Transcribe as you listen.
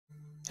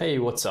Hey,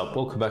 what's up?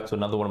 Welcome back to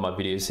another one of my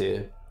videos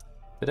here.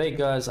 Today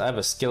guys, I have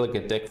a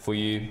Skellige deck for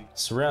you.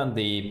 It's around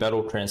the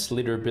Battle Trance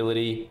leader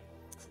ability.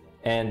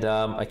 And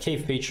a key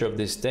feature of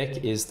this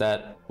deck is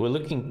that we're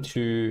looking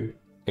to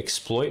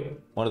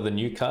exploit one of the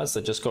new cards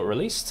that just got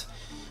released,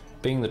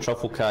 being the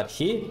Truffle card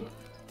here,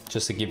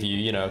 just to give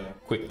you, a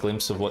quick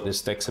glimpse of what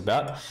this deck's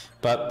about.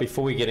 But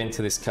before we get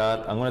into this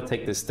card, I'm going to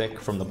take this deck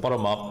from the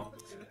bottom up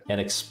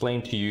and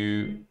explain to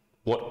you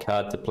what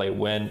card to play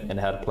when and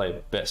how to play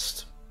it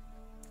best.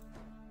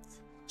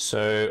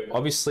 So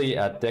obviously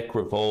our deck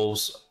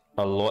revolves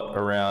a lot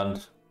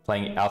around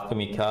playing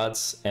alchemy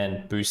cards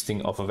and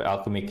boosting off of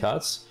alchemy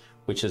cards,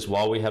 which is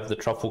why we have the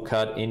Truffle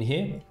card in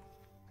here.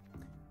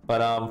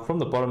 But from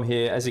the bottom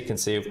here, as you can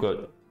see, we've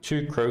got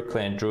two Crow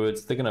Clan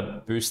Druids. They're going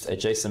to boost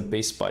adjacent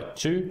beasts by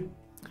 2.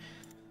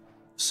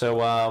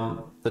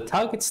 So the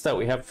targets that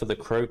we have for the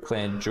Crow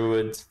Clan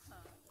Druids,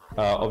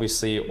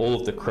 obviously all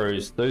of the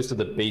crows, those are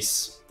the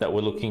beasts that we're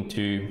looking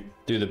to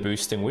do the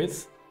boosting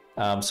with.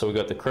 So we've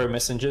got the Crow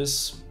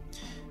Messengers,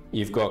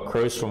 you've got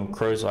crows from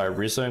Crow's Eye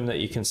Rhizome that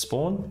you can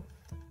spawn.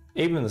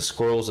 Even the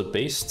Squirrel's a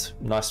beast,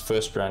 nice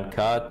first round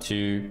card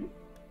to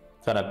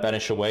kind of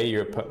banish away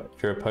your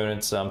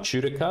opponent's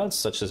tutor cards,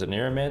 such as a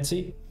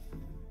Neuromancy.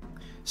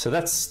 So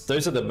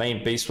those are the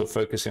main beasts we're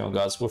focusing on,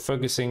 guys. We're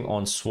focusing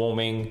on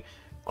swarming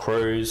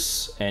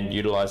crows and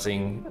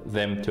utilizing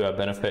them to our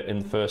benefit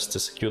to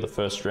secure the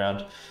first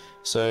round.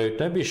 So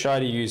don't be shy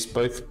to use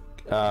both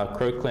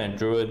Crow Clan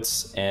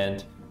Druids,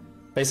 and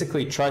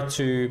basically try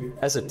to,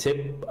 as a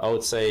tip, I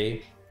would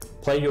say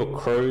play your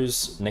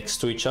crows next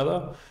to each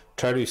other.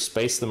 Try to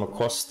space them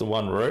across the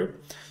one row.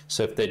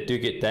 So if they do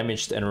get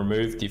damaged and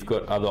removed, you've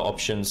got other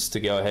options to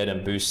go ahead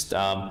and boost,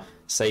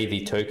 say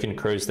the token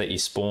crows that you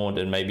spawned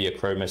and maybe a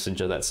Crow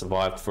Messenger that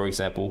survived, for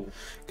example.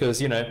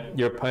 Because,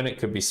 your opponent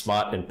could be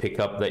smart and pick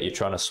up that you're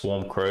trying to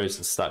swarm crows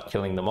and start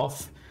killing them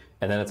off.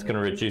 And then it's going to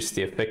reduce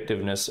the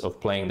effectiveness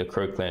of playing the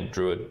Crow Clan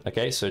Druid.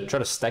 Okay, so try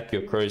to stack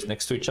your crows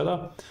next to each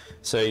other.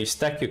 So you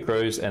stack your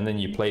crows and then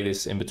you play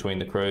this in between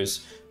the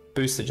crows,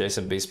 boost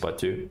adjacent beast by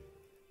 2.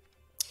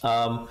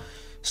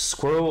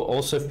 Squirrel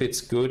also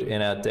fits good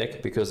in our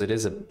deck because it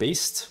is a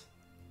beast.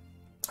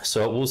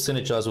 So it will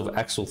synergize with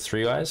Axel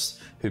 3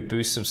 Eyes, who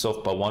boosts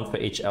himself by 1 for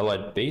each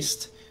allied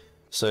beast.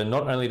 So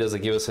not only does it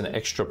give us an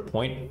extra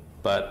point,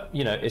 but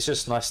it's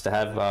just nice to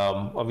have.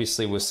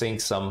 Obviously we're seeing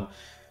some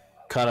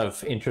kind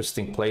of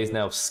interesting plays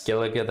now of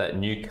Skellige, that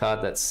new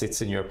card that sits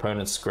in your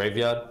opponent's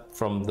graveyard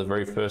from the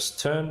very first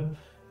turn.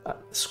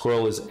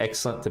 Squirrel is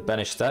excellent to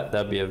banish that.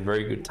 That'd be a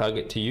very good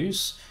target to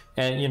use.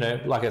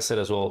 And like I said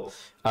as well,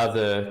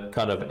 other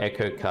kind of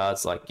echo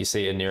cards, like you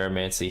see a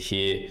Neuromancy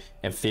here,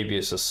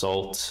 Amphibious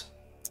Assault,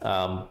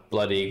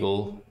 Blood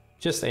Eagle,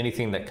 just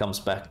anything that comes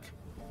back.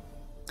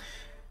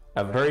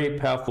 A very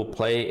powerful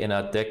play in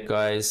our deck,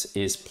 guys,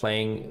 is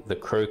playing the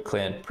Crow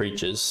Clan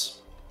Preachers.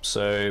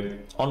 So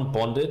on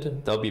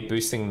bonded, they'll be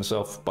boosting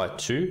themselves by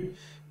 2,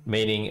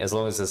 meaning as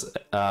long as there's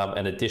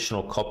an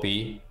additional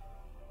copy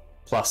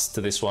plus to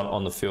this one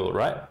on the field,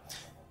 right?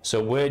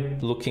 So we're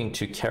looking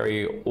to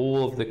carry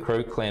all of the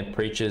Crow Clan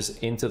Preachers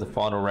into the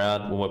final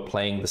round when we're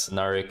playing the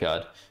scenario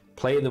card.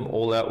 Play them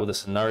all out with a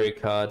scenario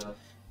card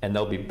and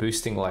they'll be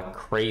boosting like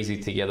crazy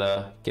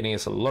together, getting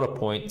us a lot of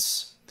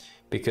points,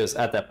 because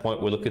at that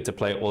point we're looking to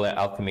play all our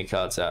alchemy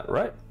cards out,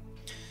 right?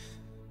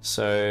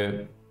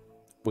 So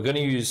we're going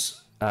to use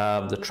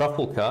the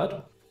Truffle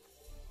card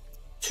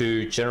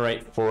to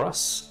generate for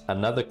us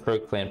another Crow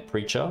Clan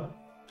Preacher.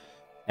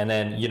 And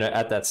then,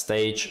 at that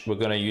stage, we're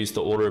going to use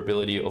the order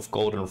ability of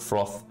Golden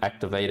Froth,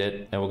 activate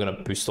it, and we're going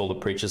to boost all the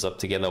Preachers up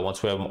together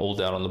once we have them all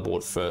down on the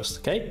board first,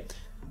 okay?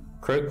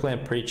 Crow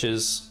Clan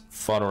Preachers,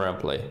 final round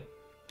play.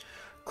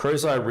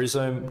 Crow's Eye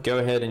Rhizome, go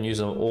ahead and use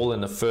them all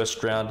in the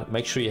first round.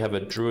 Make sure you have a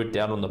Druid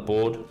down on the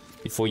board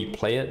before you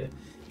play it.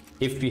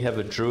 If you have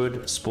a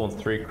Druid, spawn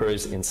 3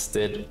 crows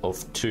instead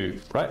of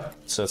 2, right?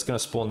 So it's going to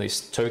spawn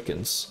these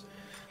tokens.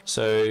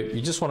 So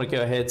you just want to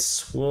go ahead,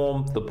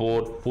 swarm the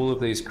board full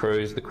of these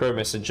crows, the Crow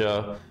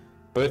Messenger,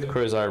 both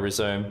Crow's Eye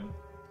Rhizome,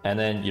 and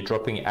then you're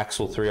dropping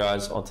Axel 3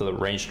 Eyes onto the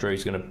ranged Crow.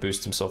 He's going to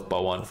boost himself by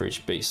 1 for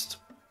each beast.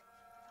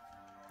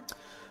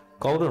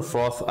 Golden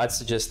Froth, I'd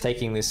suggest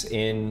taking this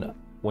in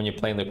when you're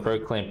playing the Crow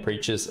Clan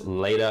Preachers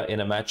later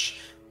in a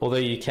match, although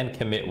you can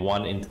commit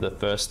 1 into the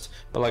first,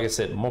 but like I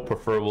said, more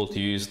preferable to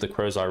use the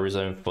Crow's Eye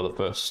Rhizome for the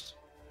first.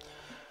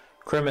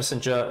 Crow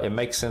Messenger, it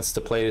makes sense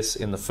to play this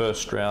in the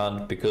first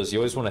round because you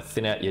always want to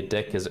thin out your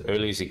deck as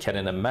early as you can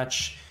in a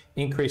match,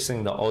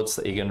 increasing the odds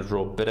that you're going to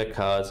draw better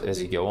cards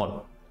as you go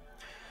on.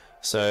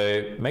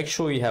 So make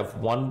sure you have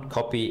 1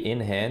 copy in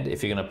hand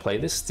if you're going to play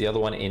this, the other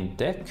one in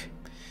deck.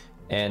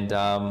 And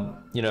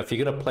if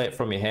you're going to play it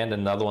from your hand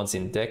and the other one's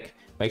in deck,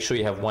 make sure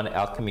you have 1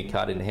 alchemy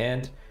card in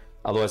hand.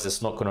 Otherwise,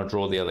 it's not going to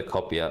draw the other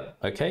copy out,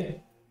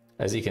 okay?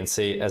 As you can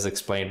see, as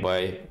explained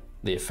by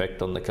the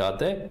effect on the card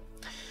there.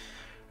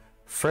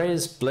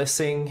 Freya's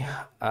Blessing,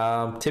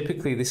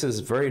 typically this is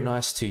very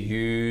nice to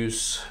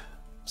use,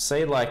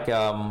 say like,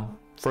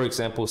 for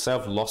example, say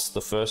I've lost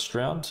the first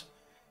round,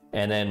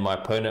 and then my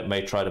opponent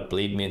may try to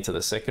bleed me into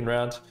the second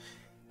round.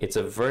 it's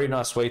a very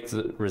nice way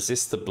to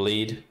resist the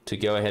bleed to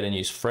go ahead and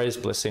use Freya's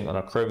Blessing on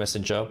a Crow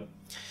Messenger,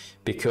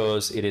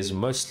 because it is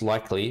most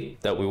likely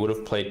that we would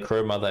have played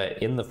Crow Mother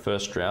in the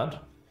first round,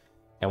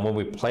 and when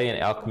we play an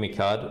alchemy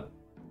card,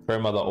 Crow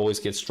Mother always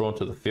gets drawn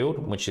to the field,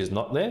 which is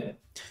not there.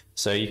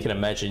 So you can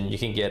imagine you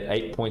can get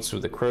 8 points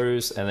with the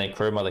crows, and then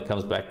Crow Mother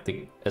comes back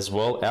as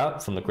well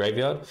out from the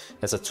graveyard.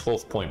 That's a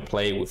 12-point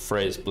play with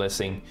Freya's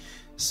Blessing.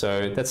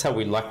 So that's how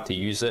we like to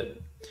use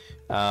it.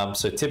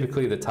 So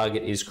typically the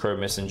target is Crow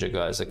Messenger,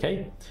 guys,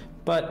 okay?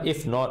 But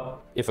if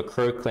not, if a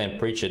Crow Clan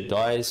Preacher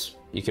dies,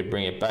 you could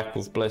bring it back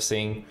with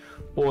Blessing,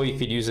 or you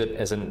could use it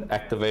as an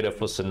activator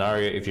for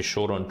scenario. If you're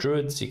short on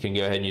Druids, you can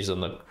go ahead and use it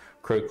on the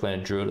Crow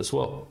Clan Druid as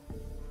well.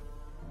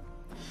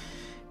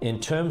 In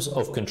terms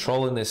of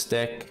controlling this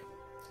deck,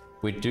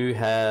 we do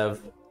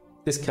have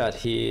this card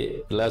here.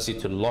 It allows you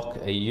to lock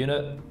a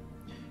unit,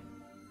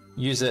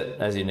 use it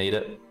as you need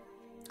it.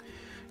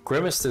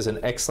 Grimace is an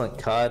excellent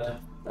card.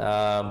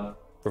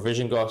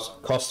 Provision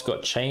cost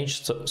got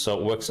changed, so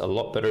it works a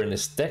lot better in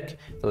this deck.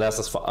 It allows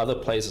us for other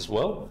plays as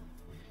well.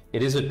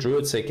 It is a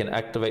druid, so you can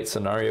activate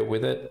scenario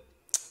with it.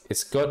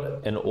 It's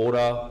got an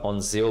order on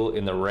Zeal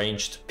in the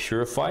range to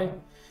purify.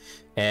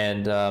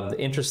 And the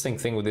interesting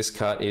thing with this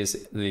card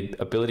is the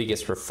ability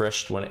gets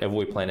refreshed whenever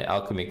we play an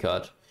alchemy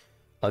card.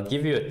 I'll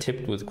give you a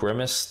tip with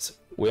Grimace.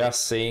 We are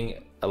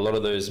seeing a lot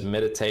of those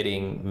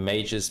meditating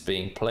mages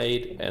being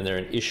played, and they're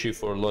an issue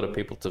for a lot of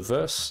people to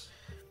verse.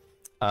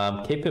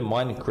 Keep in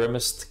mind,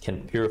 Grimace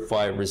can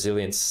purify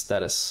resilience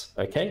status,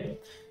 okay?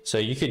 So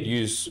you could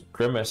use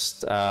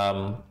Grimace,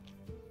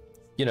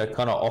 you know,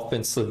 kind of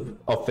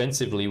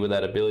offensively with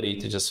that ability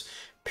to just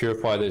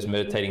purify those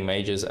meditating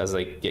mages as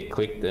they get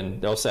clicked.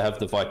 And they also have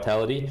the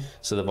vitality,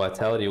 so the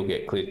vitality will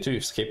get cleared too.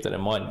 So keep that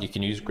in mind. You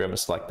can use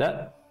Grimace like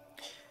that.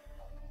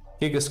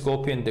 Giga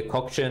Scorpion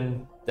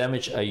Decoction,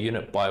 damage a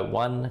unit by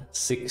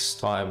 6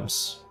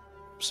 times.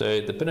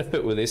 So the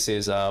benefit with this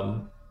is,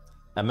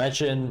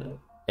 imagine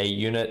a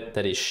unit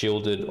that is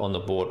shielded on the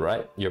board,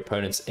 right? Your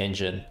opponent's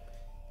engine,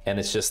 and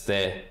it's just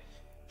there.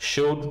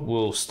 Shield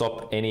will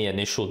stop any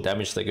initial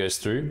damage that goes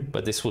through,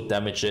 but this will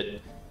damage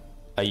it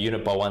a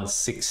unit by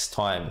 6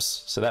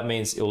 times. So that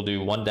means it will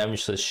do 1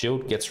 damage to the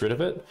shield, gets rid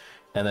of it,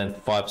 and then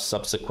 5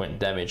 subsequent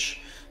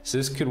damage. So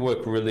this could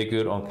work really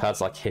good on cards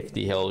like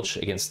Hefty Helge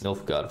against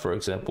Nilfgaard, for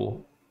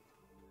example.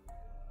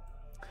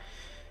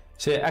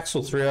 So yeah,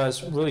 Axel 3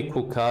 Eyes, really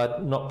cool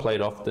card, not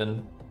played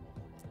often.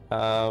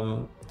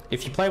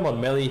 If you play him on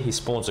melee, he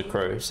spawns a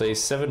crow, so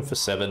he's 7 for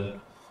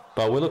 7.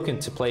 But we're looking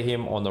to play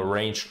him on the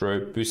ranged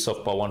row, boost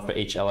off by 1 for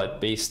each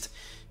allied beast.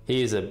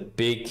 He is a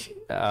big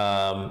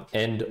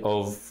end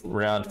of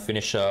round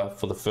finisher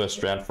for the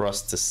first round for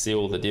us to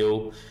seal the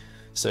deal.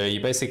 So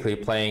you're basically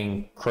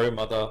playing Crow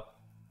Mother,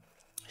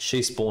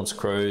 she spawns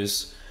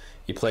crows,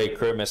 you play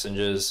Crow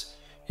Messengers,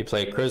 you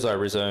play Crow's Eye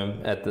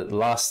Rhizome. At the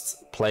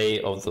last play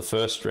of the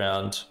first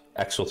round,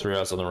 Axel 3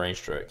 Eyes on the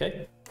ranged row,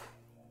 okay?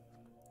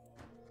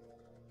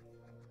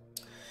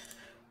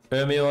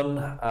 Ermion,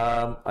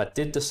 I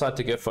did decide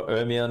to go for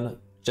Ermion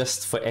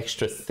just for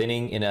extra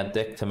thinning in our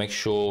deck to make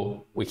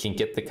sure we can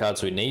get the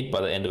cards we need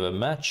by the end of a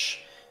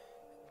match.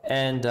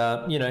 And,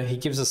 you know, he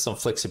gives us some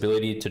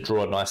flexibility to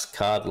draw a nice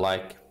card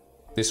like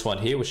this one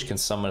here, which can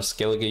summon a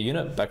Skellige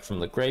unit back from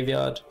the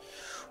graveyard.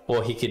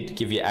 Or he could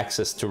give you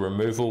access to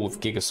removal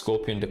with Giga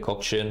Scorpion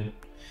Decoction.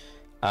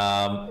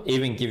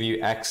 Even give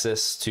you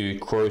access to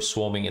Crow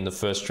Swarming in the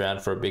first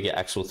round for a bigger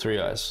Axel 3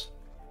 Eyes.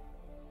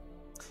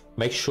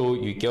 Make sure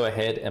you go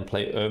ahead and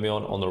play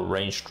Ermion on the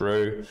ranged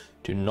row.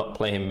 Do not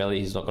play him melee,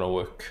 he's not going to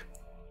work.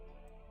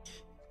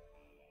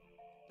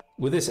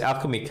 With this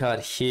alchemy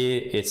card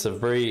here, it's a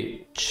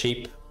very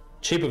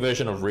cheaper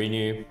version of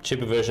Renew,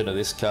 cheaper version of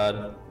this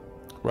card,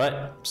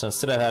 right? So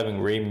instead of having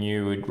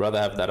Renew, we'd rather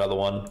have that other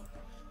one.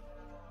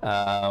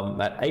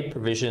 At 8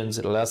 provisions,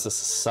 it allows us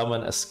to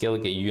summon a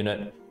Skellige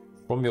unit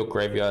from your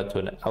graveyard to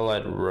an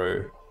allied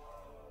row.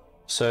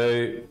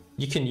 So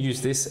you can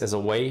use this as a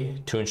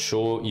way to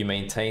ensure you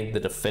maintain the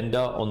defender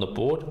on the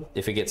board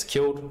if it gets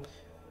killed.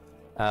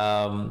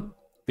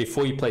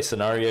 Before you play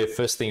scenario,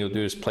 first thing you'll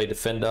do is play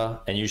defender,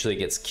 and usually it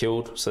gets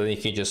killed, so then you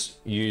can just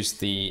use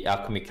the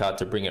alchemy card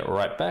to bring it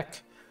right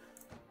back.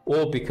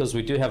 Or because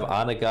we do have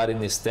Arnagard in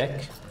this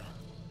deck,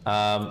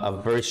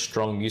 a very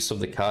strong use of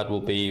the card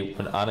will be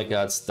when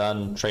Arnagard's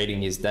done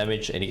trading his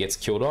damage and he gets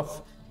killed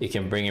off, you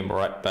can bring him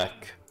right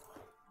back.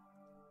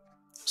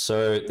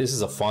 So this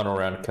is a final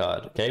round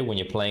card, okay? When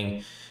you're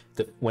playing,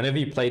 whenever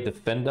you play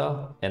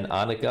Defender and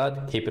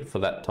Arnagard, keep it for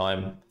that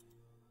time.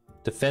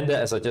 Defender,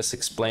 as I just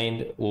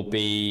explained, will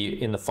be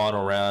in the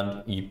final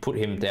round. You put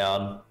him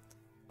down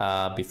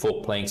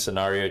before playing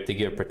Scenario to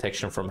give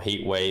protection from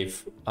Heat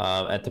Wave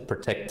and to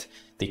protect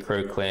the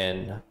Crow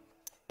Clan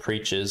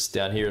Preachers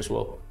down here as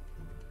well.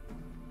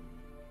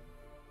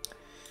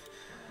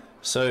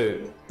 So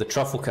the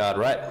Truffle card,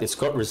 right? It's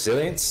got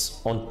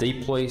resilience. On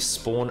deploy,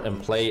 spawn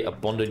and play a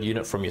bonded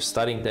unit from your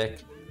starting deck.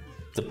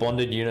 The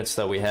bonded units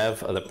that we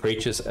have are the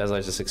Preachers, as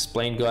I just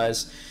explained,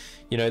 guys.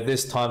 You know,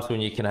 there's times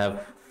when you can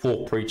have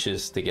 4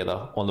 preachers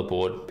together on the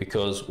board,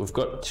 because we've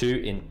got 2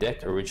 in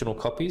deck original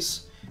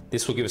copies.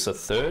 This will give us a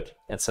 3rd,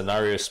 and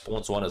scenario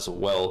spawns 1 as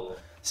well.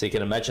 So you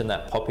can imagine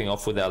that popping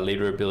off with our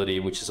leader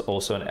ability, which is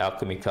also an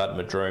alchemy card,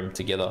 Madrome,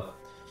 together.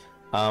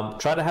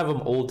 Try to have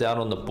them all down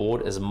on the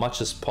board as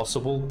much as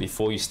possible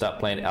before you start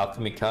playing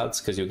alchemy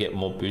cards, because you'll get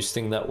more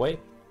boosting that way.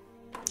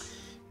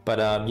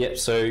 But yeah,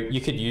 so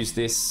you could use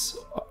this,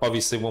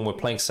 obviously when we're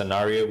playing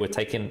scenario, we're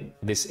taking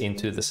this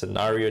into the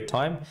scenario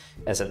time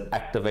as an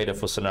activator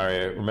for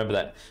scenario. Remember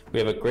that we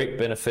have a great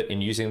benefit in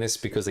using this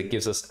because it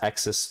gives us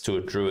access to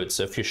a druid.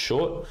 So if you're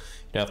short,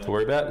 you don't have to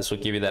worry about it. This will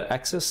give you that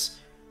access.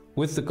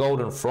 With the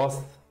Golden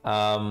Froth,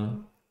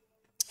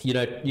 you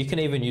know, you can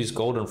even use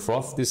Golden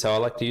Froth, this is how I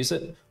like to use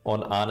it,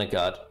 on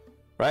Arnagard,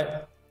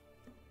 right?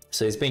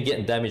 So he's been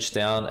getting damage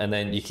down, and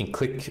then you can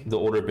click the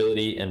order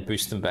ability and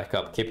boost him back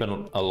up, keep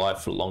him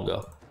alive for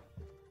longer.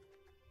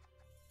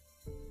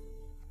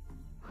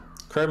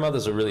 Crow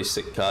Mother's a really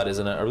sick card,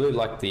 isn't it? I really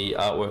like the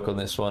artwork on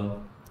this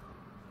one.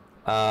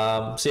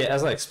 So yeah,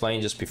 as I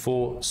explained just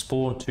before,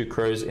 spawn 2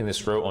 crows in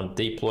this row on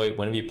deploy.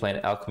 Whenever you play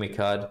an alchemy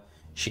card,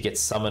 she gets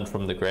summoned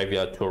from the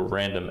graveyard to a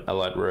random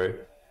allied row.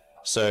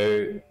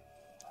 So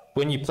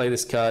when you play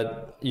this card,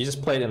 you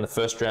just play it in the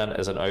first round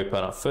as an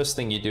opener. First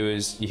thing you do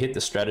is you hit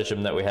the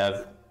stratagem that we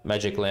have,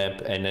 Magic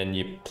Lamp, and then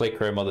you play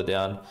Crow Mother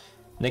down.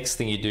 Next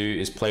thing you do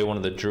is play one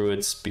of the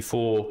druids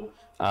before,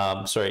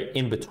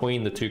 in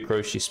between the 2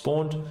 crows she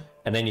spawned,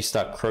 and then you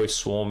start crow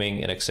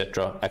swarming and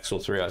etc. Axel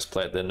 3 Eyes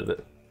play at the end of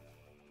it.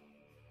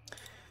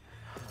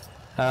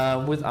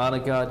 With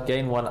Arnagard,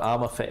 gain 1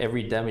 armor for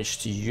every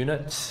damaged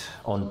unit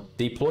on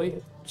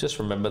deploy. Just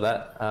remember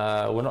that.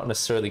 We're not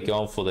necessarily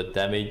going for the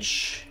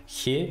damage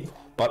here,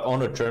 but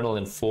on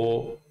Adrenaline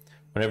 4,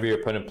 whenever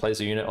your opponent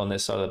plays a unit on their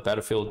side of the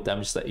battlefield,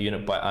 damage that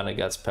unit by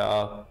Arnagard's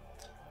power,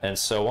 and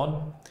so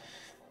on.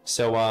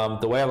 So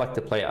the way I like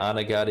to play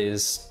Arnagard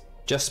is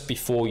just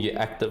before you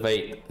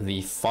activate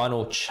the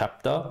final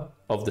chapter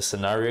of the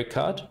scenario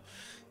card,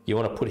 you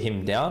want to put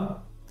him down,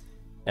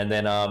 and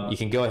then you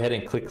can go ahead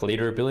and click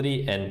leader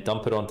ability and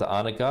dump it onto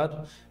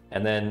Arnagard.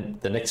 And then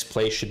the next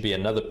play should be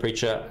another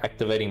preacher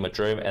activating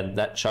Madrome, and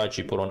that charge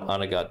you put on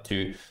Arnagard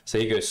too. So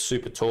he goes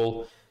super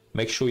tall.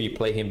 Make sure you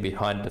play him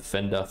behind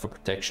defender for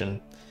protection.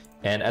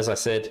 And as I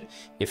said,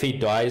 if he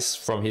dies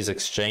from his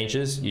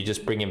exchanges, you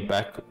just bring him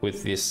back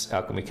with this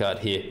alchemy card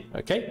here.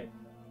 Okay.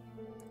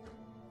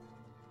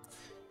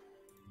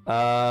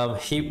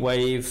 Heat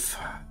wave,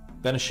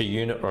 banish a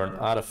unit or an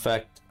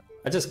artifact.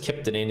 I just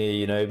kept it in here,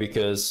 you know,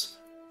 because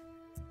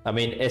I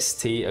mean,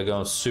 ST are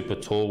going super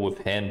tall with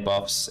hand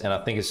buffs, and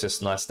I think it's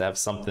just nice to have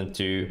something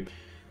to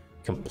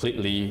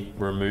completely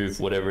remove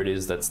whatever it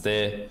is that's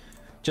there.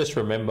 Just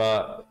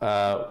remember,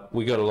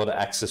 we got a lot of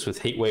access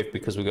with Heatwave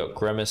because we got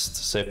Grimaced,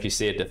 so if you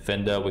see a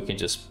defender, we can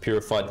just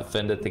purify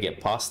defender to get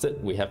past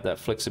it. We have that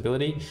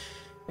flexibility,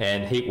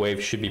 and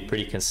Heatwave should be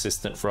pretty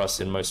consistent for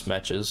us in most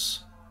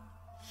matches.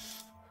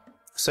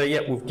 So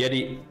yeah, with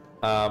Getty,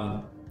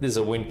 this is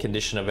a win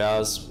condition of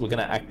ours. We're going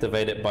to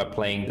activate it by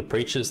playing the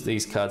Preachers,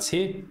 these cards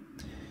here.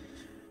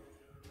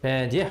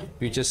 And yeah,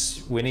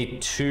 we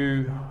need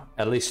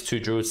at least two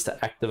Druids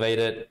to activate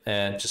it,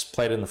 and just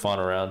play it in the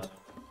final round.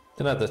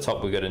 Then at the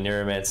top we got a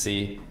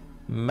Neuromancy,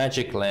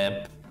 Magic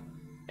Lamp,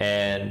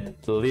 and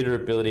the leader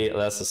ability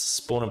allows us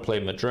to spawn and play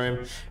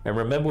Madrome. And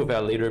remember, with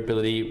our leader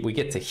ability, we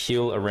get to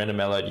heal a random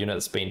allied unit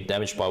that's been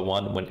damaged by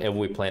 1 whenever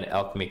we play an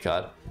alchemy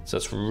card. So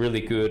it's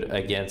really good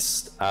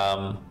against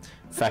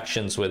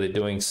factions where they're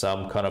doing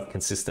some kind of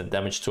consistent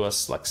damage to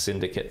us, like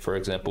Syndicate, for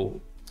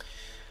example.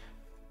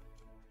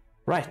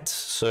 Right,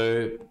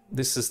 so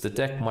this is the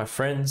deck, my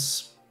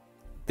friends.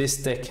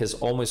 This deck has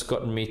almost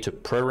gotten me to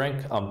pro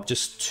rank. I'm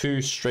just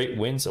 2 straight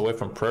wins away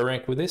from pro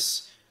rank with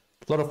this.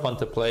 A lot of fun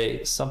to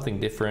play, something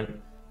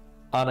different.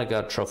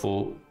 Mushy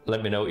Truffle,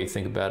 let me know what you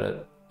think about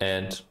it,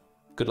 and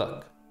good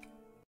luck.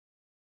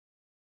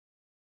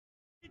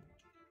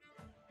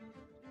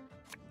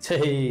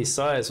 Hey,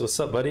 Size, what's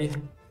up, buddy?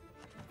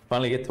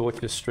 Finally get to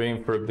watch your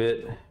stream for a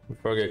bit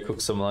before I go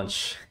cook some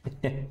lunch.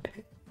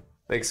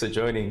 Thanks for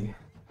joining.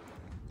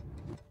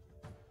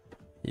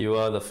 You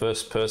are the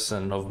first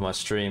person of my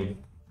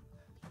stream.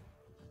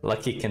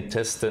 Lucky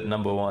contestant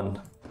number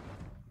 1.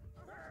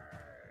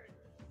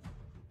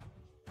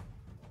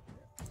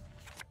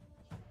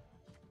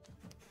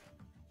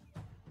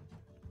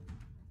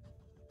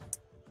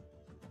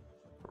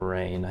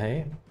 Rain,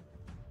 hey?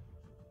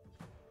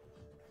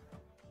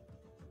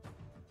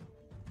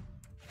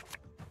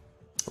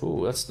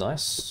 Ooh, that's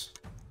nice.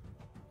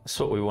 That's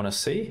what we want to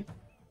see.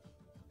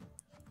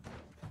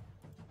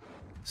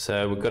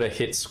 So we've got to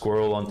hit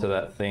squirrel onto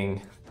that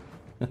thing.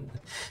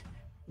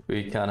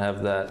 We can't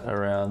have that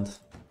around.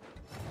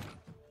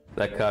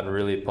 That card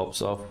really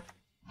pops off.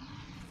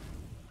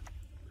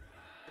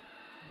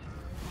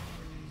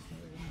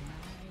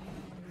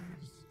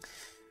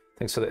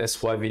 Thanks for the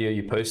SY video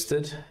you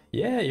posted.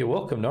 Yeah, you're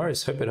welcome,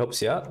 Norris. Hope it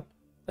helps you out.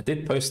 I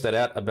did post that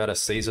out about a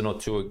season or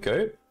 2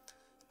 ago.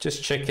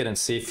 Just check it and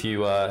see if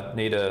you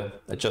need to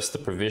adjust the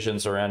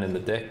provisions around in the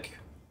deck.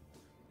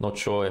 Not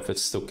sure if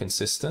it's still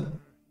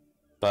consistent.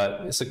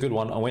 But it's a good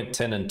one. I went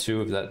 10 and 2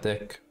 with that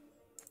deck.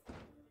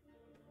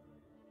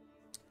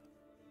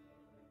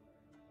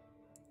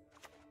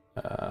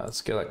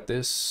 Let's go like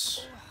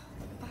this.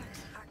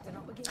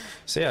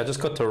 So yeah, I just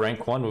got to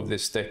rank 1 with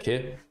this deck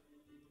here.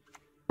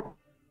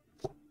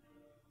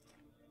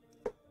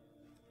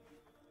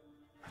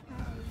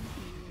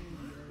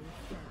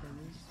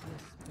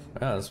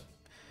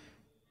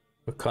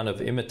 We're kind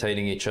of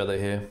imitating each other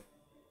here.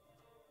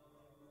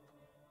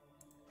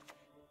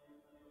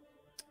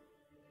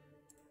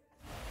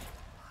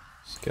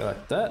 Let's go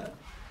like that.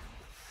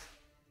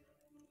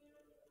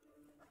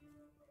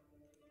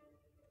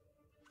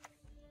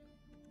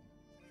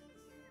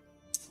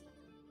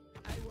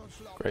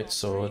 Great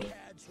sword.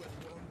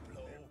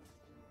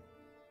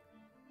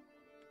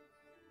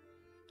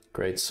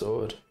 Great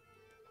sword.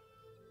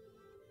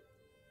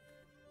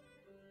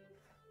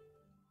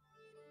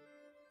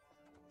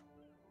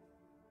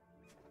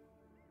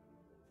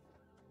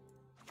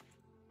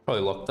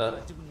 Probably lock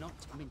that. Do not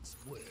mince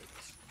words.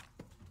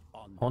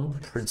 On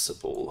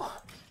principle.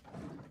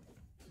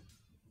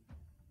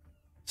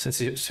 Since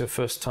it's your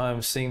first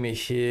time seeing me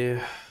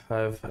here, I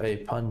have a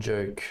pun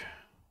joke.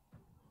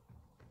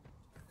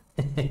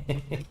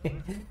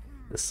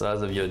 The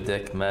size of your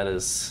deck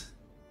matters.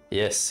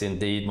 Yes,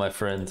 indeed, my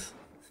friend.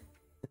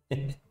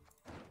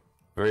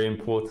 Very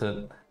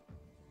important.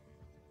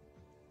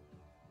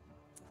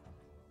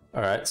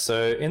 Alright,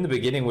 so in the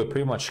beginning, we're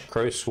pretty much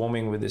crow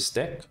swarming with this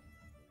deck.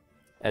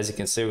 As you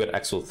can see, we've got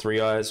Axel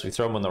 3 Eyes. We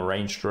throw them on the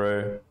ranged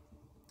row.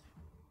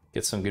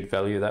 Get some good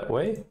value that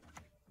way.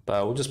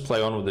 But we'll just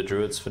play on with the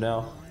druids for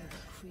now.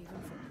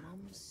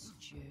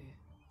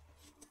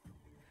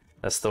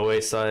 That's the way,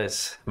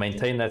 size.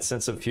 Maintain that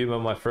sense of humor,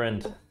 my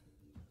friend.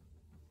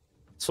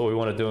 That's all we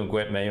want to do in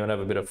Gwent, man. You want to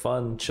have a bit of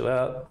fun, chill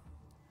out,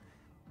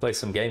 play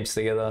some games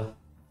together.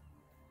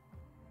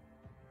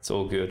 It's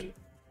all good.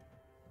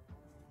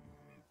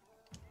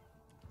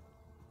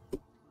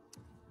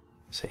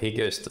 So he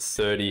goes to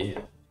 30.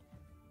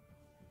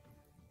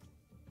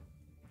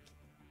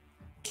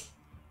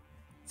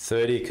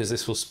 30, because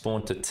this will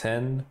spawn to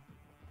 10.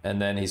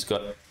 And then he's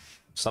got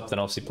something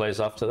else he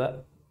plays after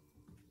that.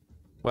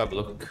 We'll have a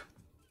look.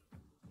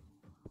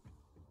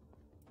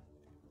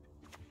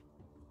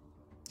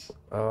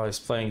 Oh, he's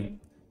playing...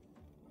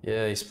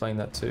 Yeah, he's playing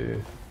that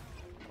too.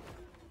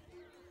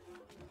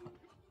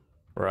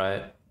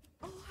 Right.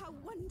 Oh, how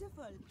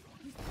wonderful!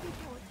 You speak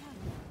our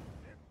tongue.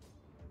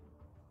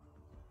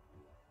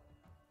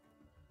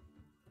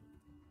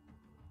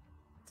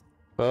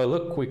 Well,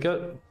 look, we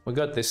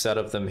got this out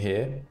of them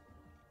here.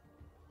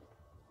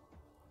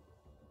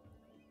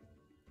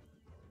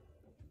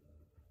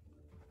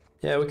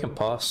 Yeah, we can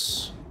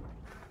pass.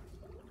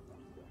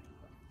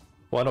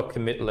 Why not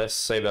commit less,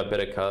 save our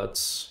better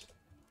cards?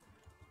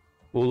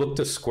 We'll look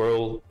to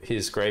squirrel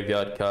his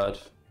graveyard card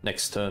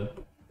next turn.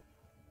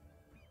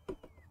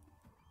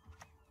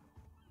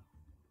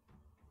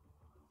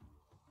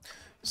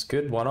 It's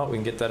good, why not? We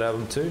can get that out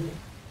of him too.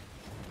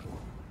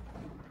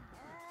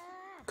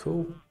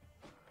 Cool.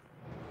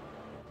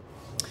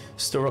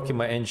 Still rocking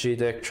my NG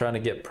deck, trying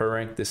to get pro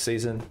rank this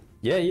season.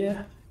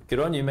 Yeah. Good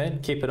on you, man.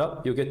 Keep it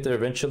up. You'll get there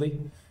eventually.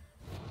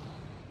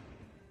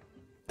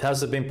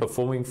 How's it been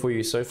performing for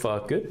you so far?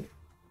 Good?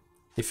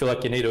 You feel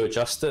like you need to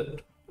adjust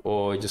it?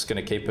 Or you're just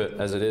going to keep it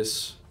as it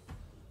is?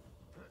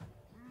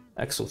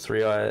 Axel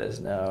 3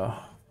 Eyes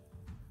now.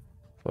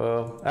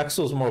 Well,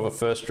 Axel's more of a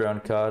first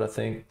round card, I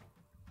think.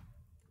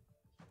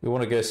 We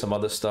want to go some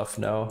other stuff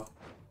now.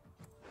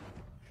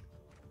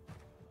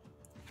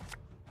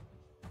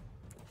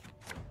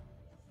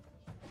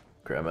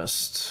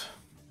 Gramist.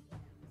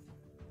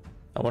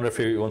 I wonder if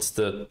he wants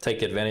to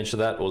take advantage of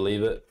that or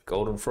leave it.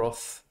 Golden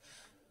Froth.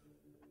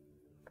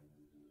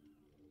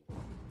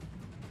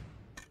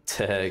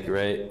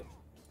 Great.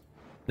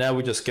 Now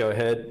we just go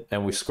ahead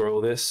and we scroll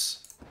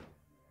this.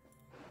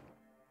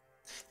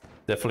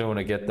 Definitely want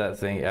to get that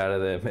thing out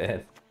of there,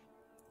 man.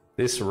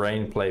 This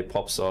rain play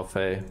pops off,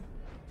 hey.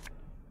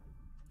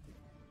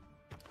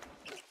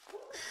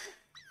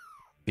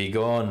 Be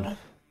gone.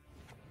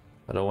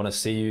 I don't want to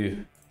see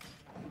you.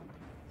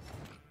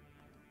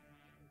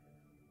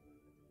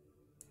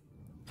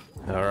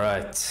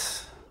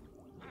 Alright.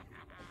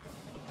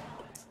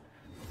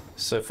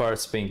 So far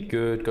it's been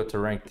good. Got to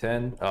rank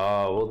 10.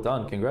 Oh, well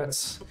done.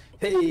 Congrats.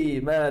 Hey,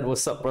 man.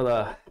 What's up,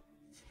 brother?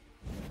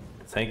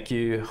 Thank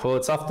you. Well,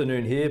 it's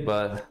afternoon here,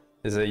 but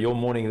is it your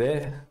morning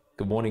there?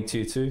 Good morning to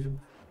you too.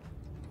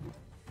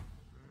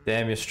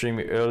 Damn, you're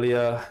streaming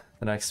earlier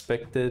than I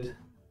expected.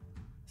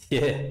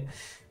 Yeah.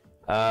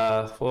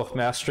 Well,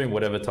 man, I stream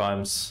whatever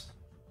times.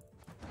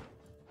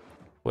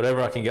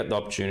 Whatever I can get the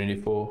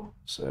opportunity for.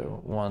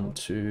 So, 1,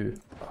 2,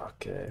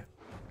 okay.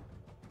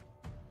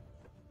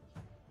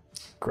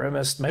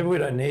 Gramist, maybe we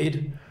don't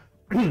need...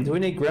 Do we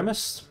need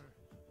Gramist?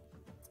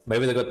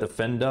 Maybe they got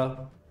Defender.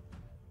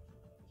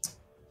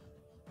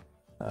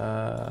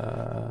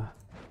 Let's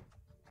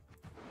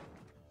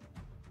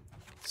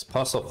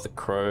pass off the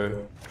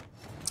Crow.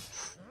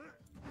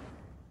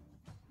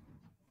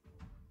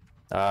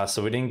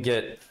 So we didn't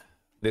get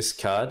this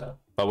card.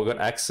 But we've got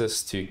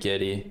access to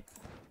Getty.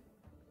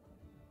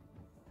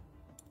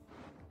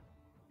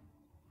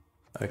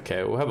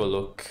 Okay, we'll have a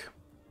look.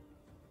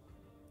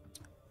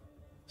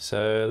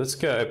 So let's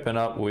go open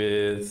up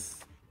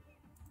with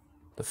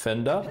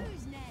Defender.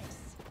 Who's next?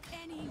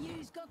 Any of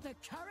you's got the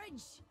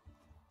courage?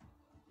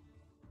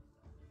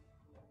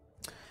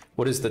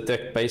 What is the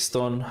deck based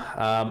on?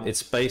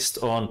 It's based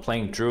on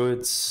playing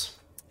Druids,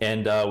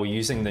 and we're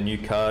using the new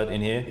card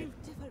in here.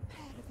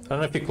 I don't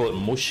know if you call it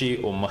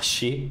Mushy or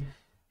Mushy,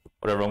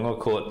 whatever. I'm gonna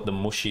call it the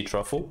Mushy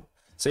Truffle.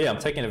 So yeah, I'm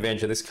taking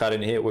advantage of this card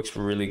in here. It works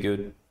really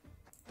good.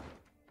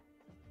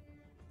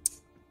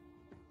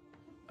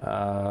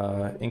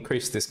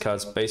 Increase this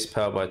card's base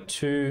power by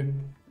 2.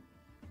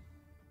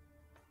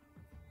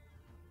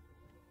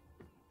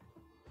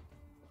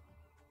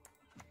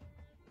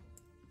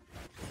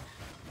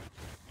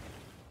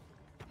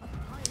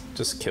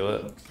 Just kill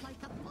it.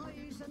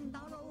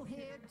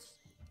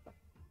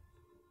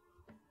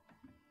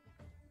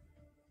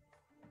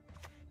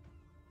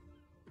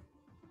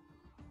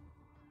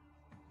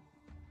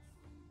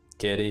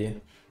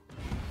 Getty.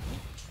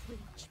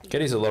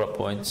 Getty's a lot of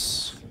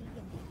points.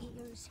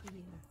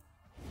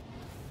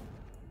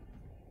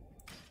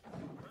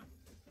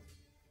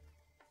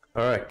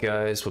 Alright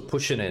guys, we're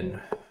pushing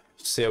in.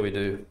 See how we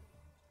do.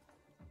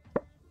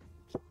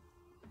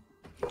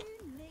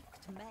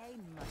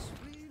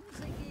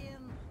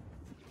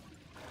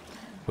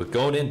 We're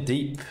going in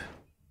deep.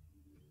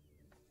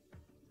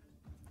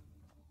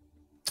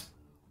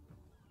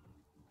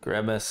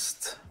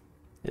 Gramist.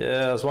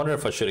 Yeah, I was wondering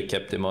if I should have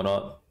kept him or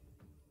not.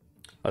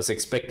 I was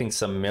expecting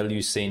some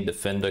Melusine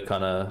Defender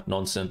kind of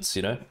nonsense,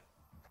 you know?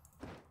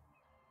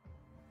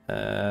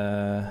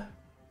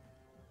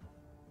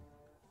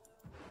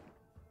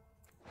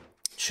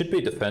 Should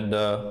be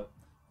Defender,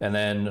 and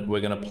then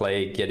we're gonna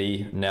play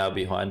Getty now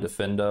behind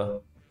Defender.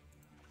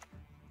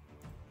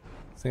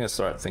 I think that's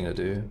the right thing to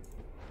do.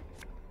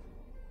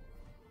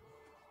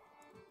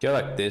 Go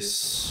like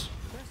this.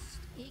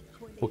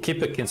 We'll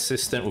keep it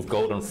consistent with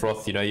Golden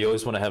Froth, you know, you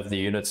always want to have the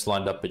units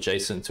lined up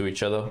adjacent to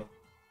each other.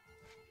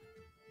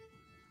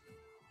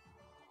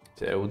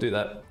 So yeah, we'll do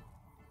that.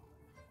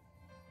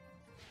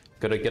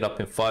 Gotta get up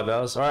in 5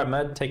 hours. Alright,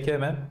 Mad, take care,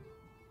 man.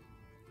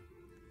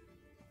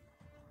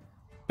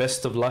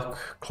 Best of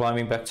luck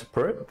climbing back to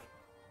pro.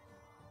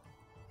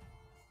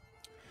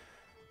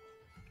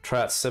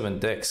 Try out 7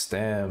 decks,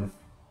 damn.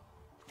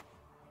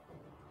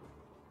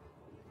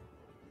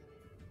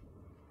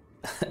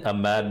 A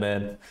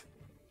madman.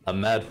 A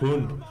mad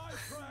hoon.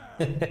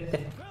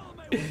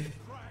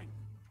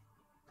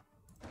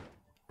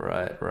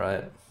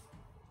 Right.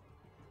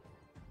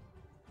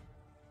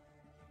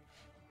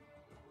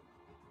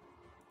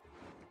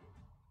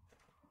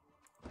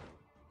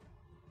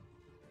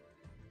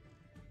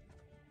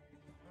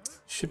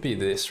 Should be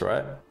this,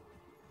 right?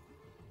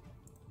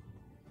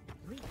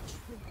 Reach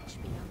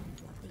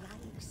beyond what the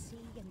eyes see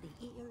and the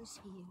ears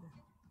hear.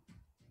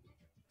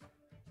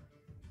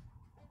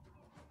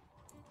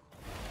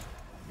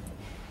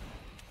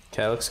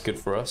 Okay, looks good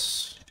for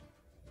us.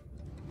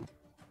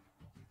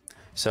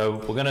 So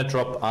we're gonna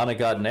drop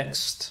Arnagard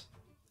next,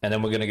 and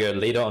then we're gonna go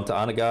leader onto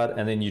Arnagard,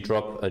 and then you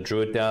drop a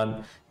druid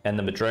down, and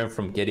the Madrone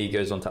from Getty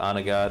goes onto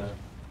Arnagard.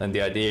 And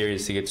the idea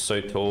is he gets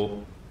so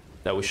tall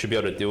that we should be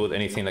able to deal with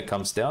anything that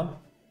comes down.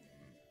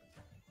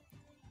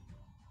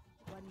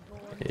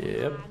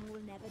 Yep.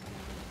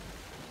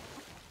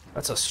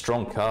 That's a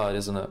strong card,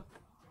 isn't it?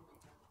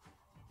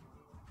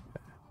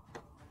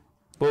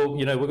 Well,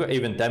 you know, we've got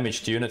even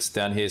damaged units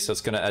down here, so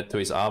it's going to add to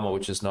his armor,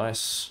 which is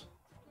nice.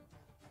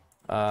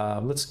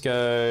 Let's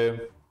go...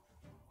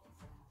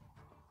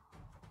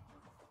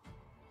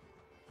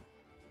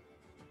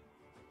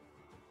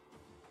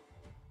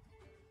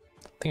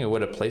 I think I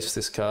would have placed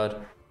this card.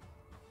 I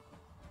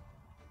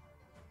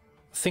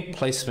think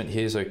placement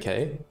here is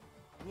okay.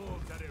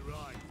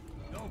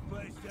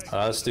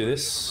 Let's do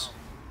this.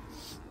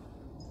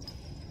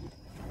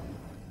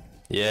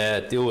 Yeah,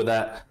 deal with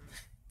that.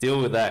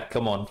 Deal with that,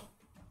 come on.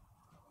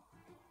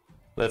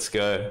 Let's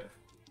go.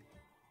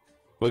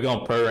 We're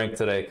going pro rank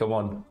today, come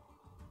on.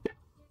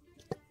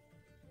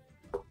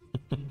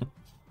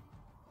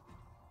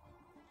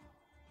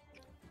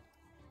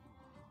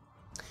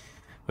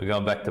 We're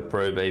going back to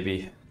pro,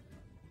 baby.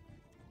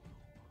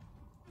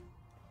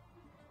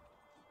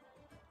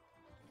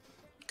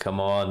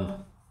 Come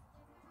on.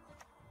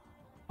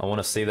 I want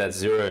to see that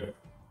 0.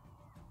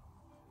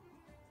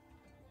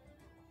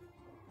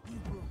 You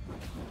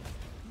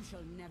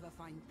shall never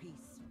find peace.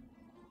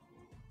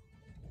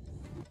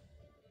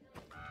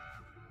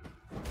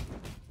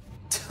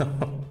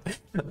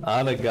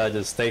 Arnagard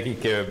just taking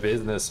care of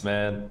business,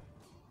 man.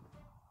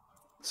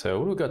 So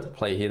what do we got to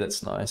play here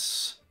that's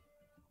nice?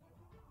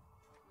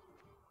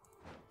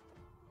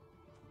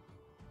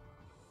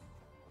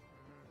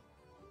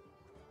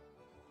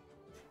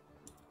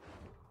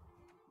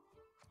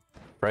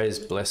 Freya's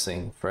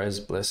Blessing, Freya's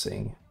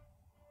Blessing.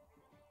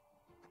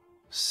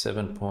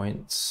 7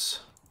 points.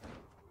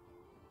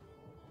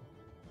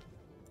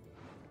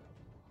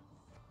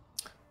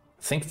 I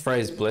think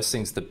Freya's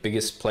Blessing's the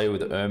biggest play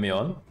with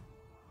Ermion.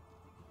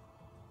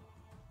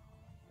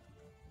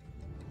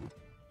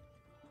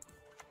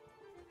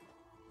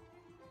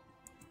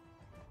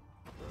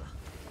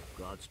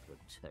 Gods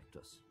protect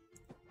us.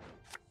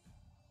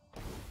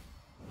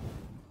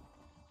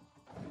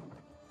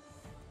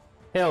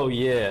 Hell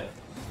yeah.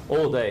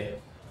 All day.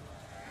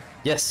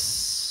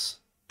 Yes.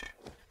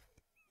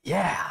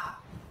 Yeah.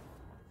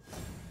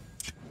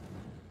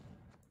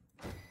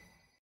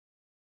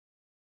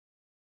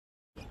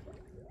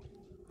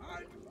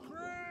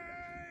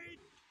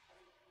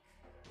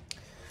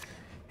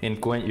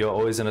 In Gwent, you're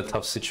always in a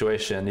tough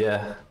situation,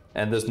 yeah.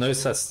 And there's no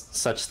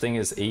such thing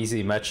as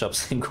easy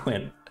matchups in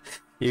Gwent.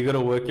 You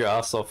gotta work your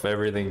ass off for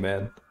everything,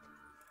 man.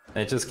 And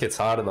it just gets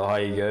harder the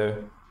higher you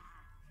go.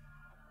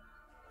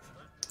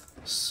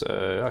 So,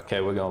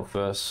 okay, we're going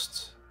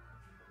first.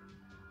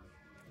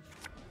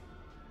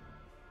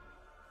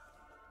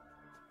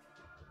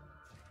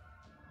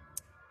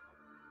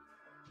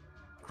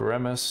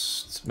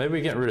 Grimace. Maybe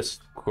we get rid of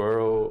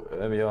Squirrel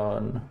early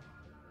on.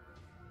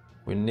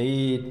 We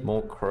need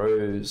more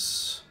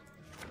crows.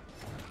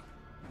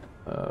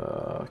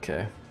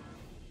 Okay.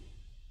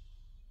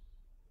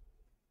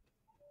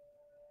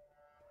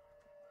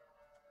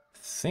 I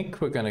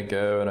think we're gonna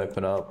go and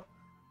open up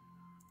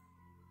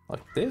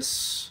like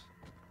this.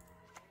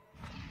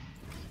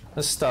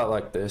 Let's start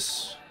like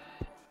this.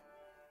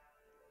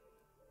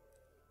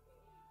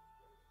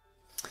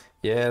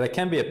 Yeah, they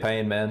can be a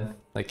pain, man.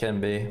 They can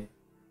be.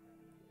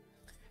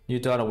 New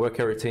Dino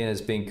workout routine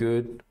has been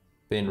good,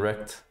 been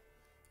wrecked.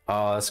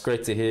 Oh, that's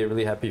great to hear.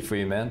 Really happy for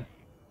you, man.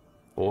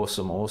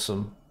 Awesome,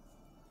 awesome.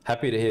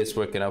 Happy to hear it's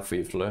working out for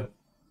you, Flo.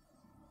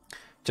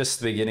 Just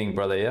the beginning,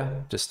 brother,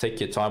 yeah? Just take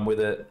your time with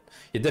it.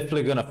 You're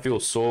definitely going to feel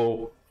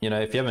sore. You know,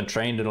 if you haven't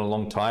trained in a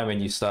long time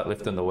and you start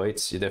lifting the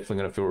weights, you're definitely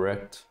going to feel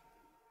wrecked.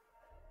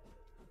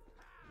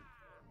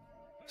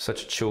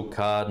 Such a chill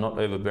card, not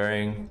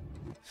overbearing.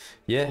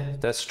 Yeah,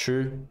 that's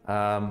true.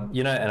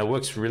 You know, and it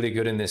works really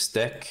good in this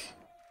deck.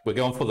 We're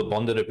going for the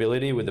bonded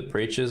ability with the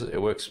Preachers.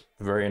 It works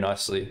very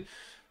nicely.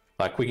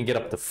 Like, we can get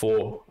up to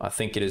 4, I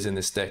think it is in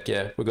this deck,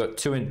 yeah. We've got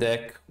 2 in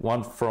deck,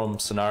 1 from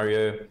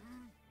Scenario,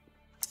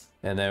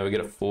 and then we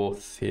get a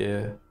 4th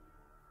here.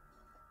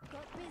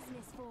 Got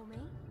business for me?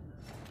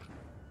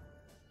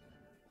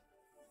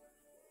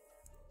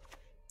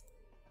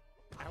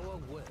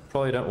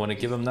 Probably don't want to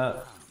give him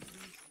that.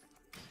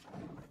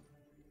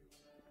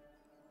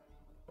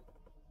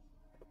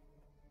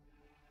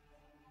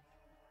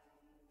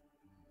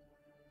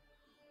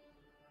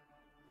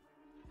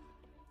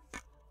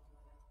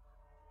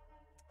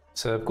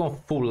 So I've gone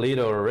full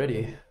leader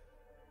already.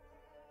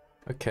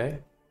 Okay.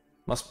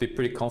 Must be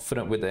pretty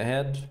confident with the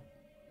hand.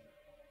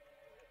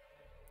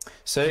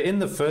 So in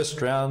the first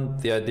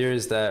round, the idea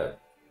is that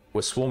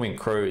we're swarming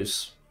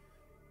crows.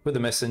 With the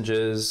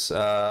messengers,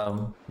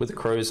 with the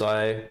crow's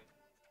eye.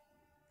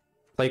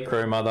 Play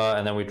Crow Mother,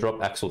 and then we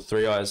drop Axel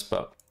 3 Eyes,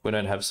 but we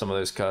don't have some of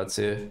those cards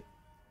here.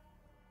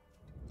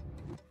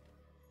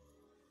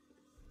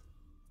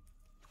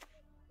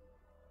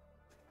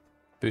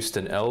 Boost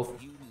an elf.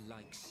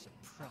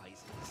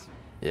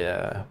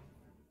 Yeah.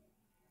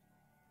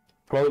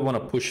 Probably want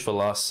to push for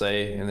last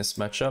say in this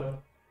matchup.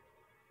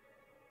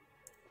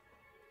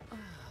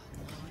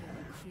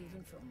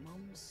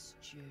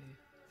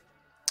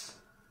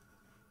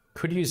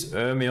 Could use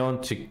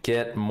Ermion to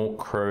get more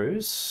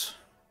crows.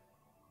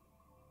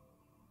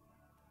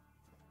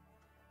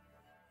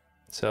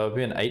 So it'll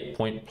be an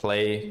 8-point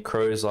play.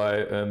 Crow's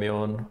Eye,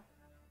 Ermion.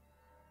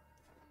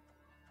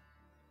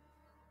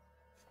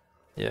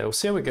 Yeah, we'll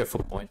see how we go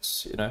for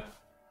points, you know.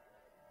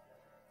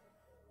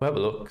 We'll have a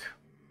look.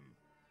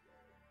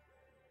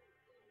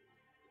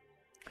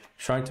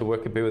 Trying to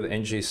work a bit with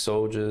NG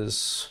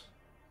soldiers.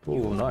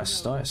 Oh,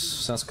 nice, nice.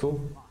 Sounds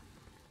cool.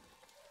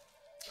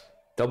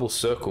 Double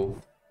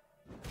circle.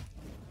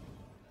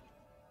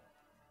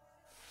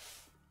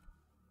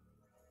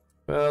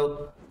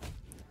 Well,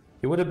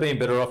 he would have been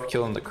better off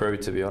killing the crow,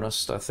 to be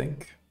honest, I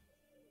think.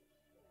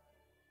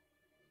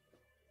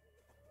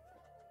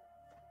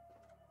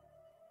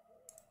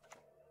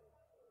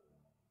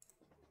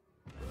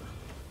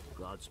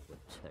 Gods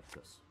protect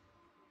us.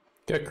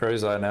 Go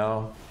Crow's Eye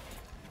now.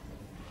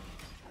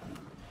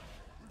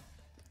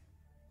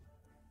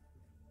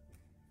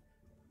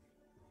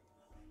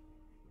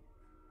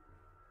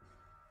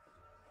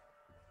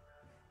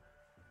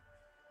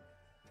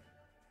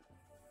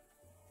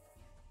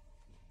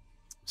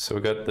 So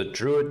we got the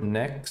Druid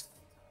next.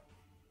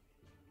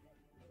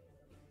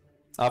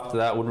 After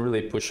that, wouldn't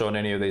really push on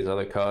any of these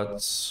other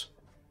cards.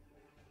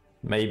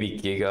 Maybe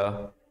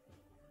Giga.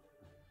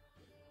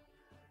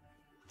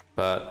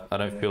 But I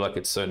don't feel like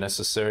it's so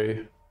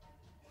necessary.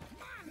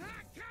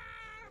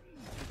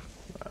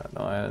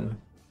 Iron.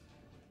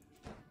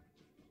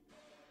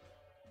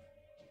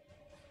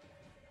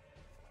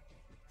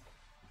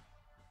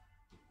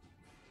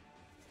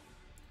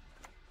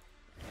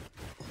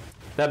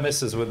 That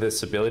messes with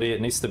this ability.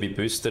 It needs to be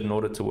boosted in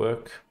order to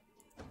work.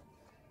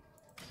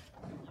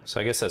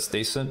 So I guess that's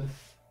decent.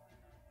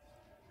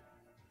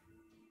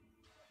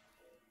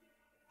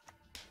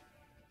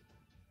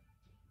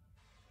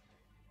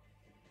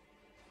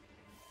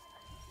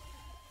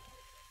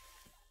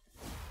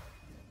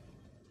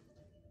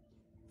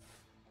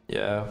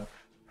 Yeah.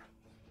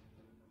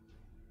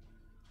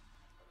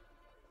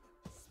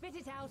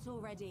 Get it out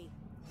already.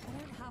 I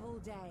don't have all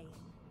day.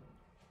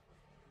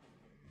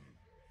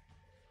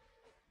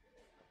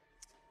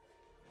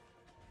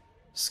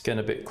 It's getting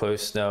a bit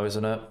close now,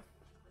 isn't it?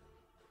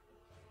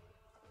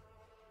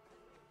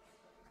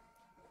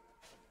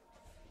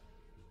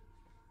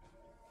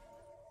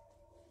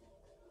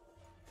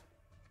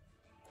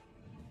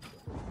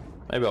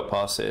 Maybe I'll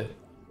pass here.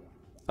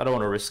 I don't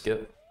want to risk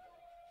it.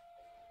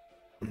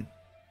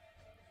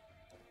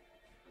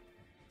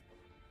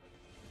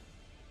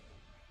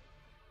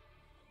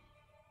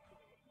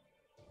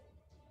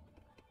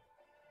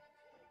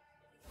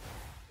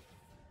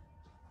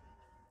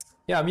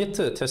 Yeah, I'm yet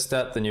to test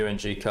out the new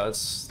NG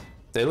cards.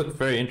 They look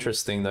very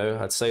interesting though,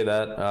 I'd say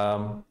that.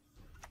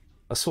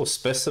 I saw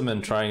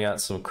Specimen trying out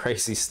some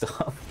crazy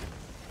stuff.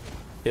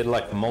 He had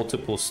like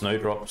multiple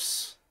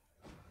snowdrops.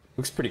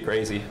 Looks pretty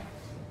crazy.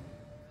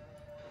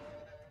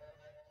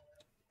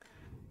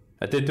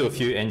 I did do a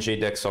few NG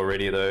decks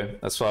already though.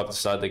 That's why I've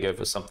decided to go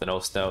for something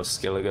else now with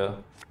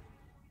Skellige.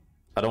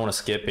 I don't want to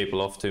scare people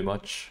off too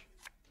much.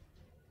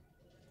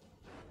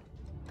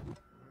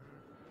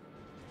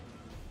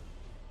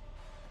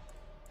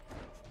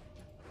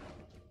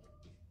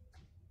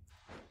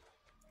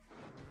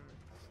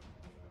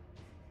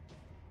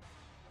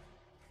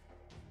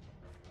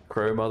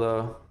 Crow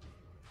Mother.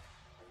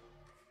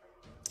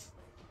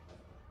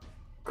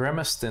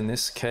 Gramist in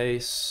this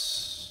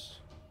case.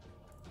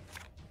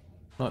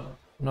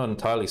 Not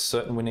entirely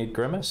certain we need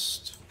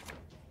Gramist.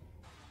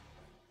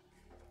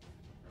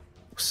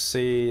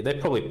 See, they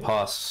probably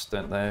pass,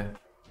 don't they?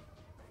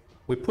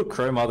 We put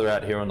Crow Mother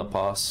out here on the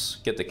pass,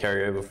 get the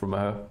carryover from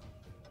her.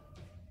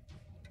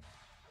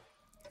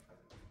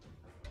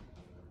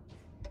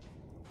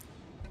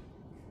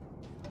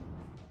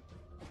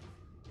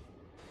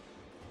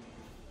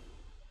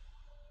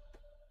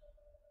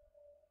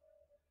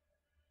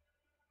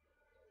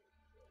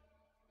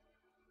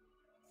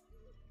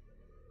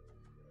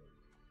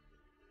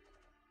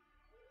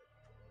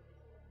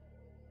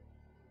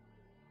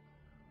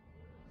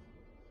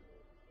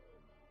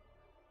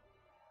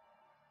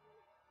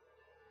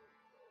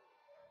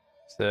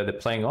 So they're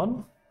playing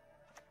on?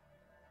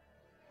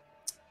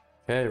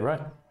 Okay,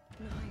 right.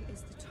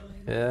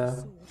 Yeah.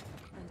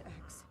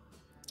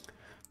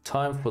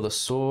 Time for the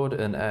sword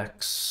and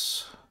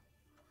axe.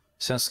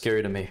 Sounds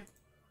scary to me.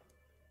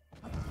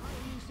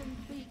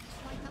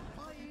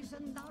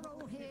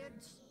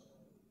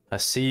 I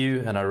see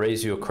you and I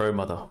raise you a Crow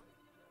Mother.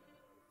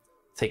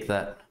 Take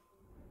that.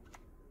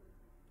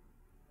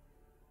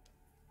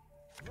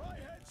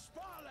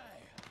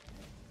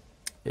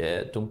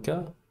 Yeah,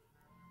 Dunka.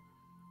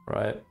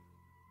 Right.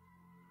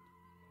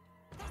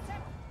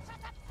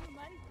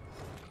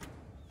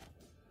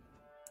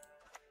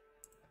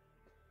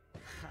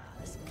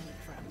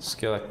 Let's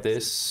go like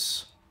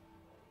this.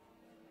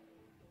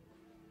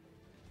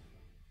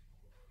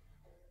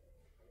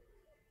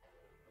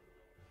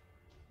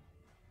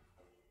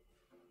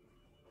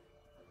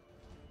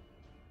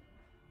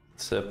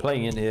 So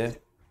playing in here.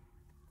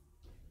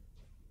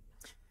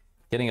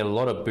 Getting a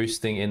lot of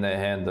boosting in their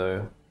hand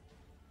though.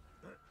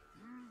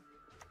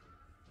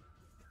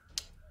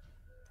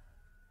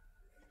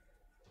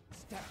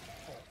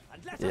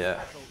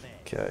 Yeah.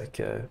 Okay,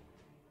 okay.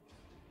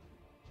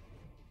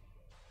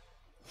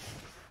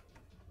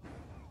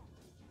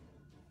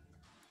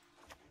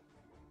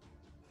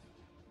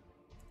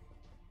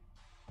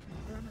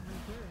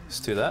 Let's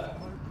do that.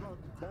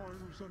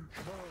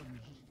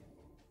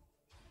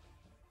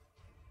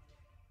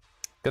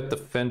 Got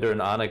Defender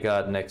and Honor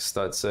Guard next,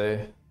 I'd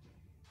say.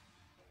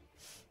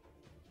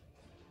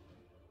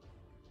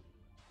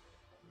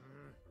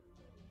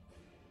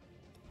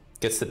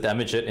 Gets to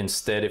damage it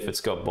instead if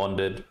it's got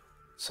bonded.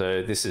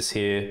 So this is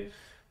here.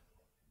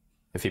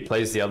 If he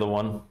plays the other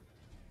one,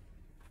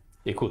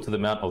 equal to the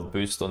amount of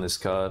boost on this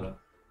card.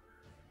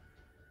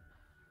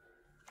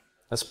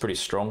 That's pretty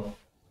strong.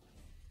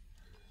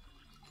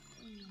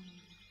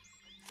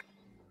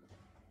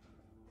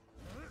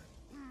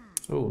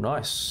 Oh,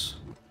 nice.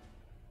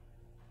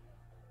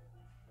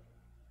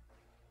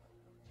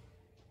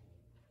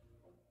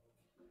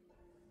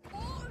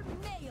 All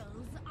males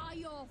are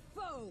your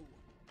foe.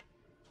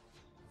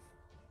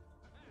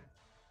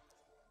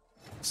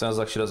 Sounds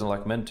like she doesn't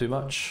like men too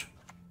much.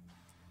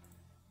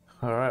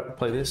 Alright, we'll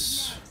play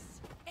this.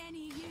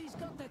 Any you's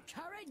got the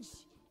courage?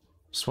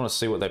 Just want to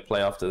see what they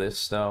play after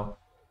this now.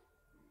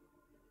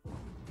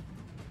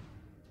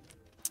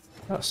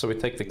 Oh, so we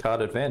take the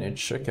card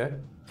advantage, okay.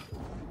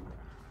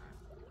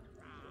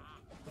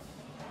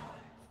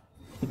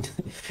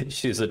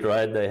 She's a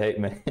dryad, they hate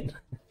men.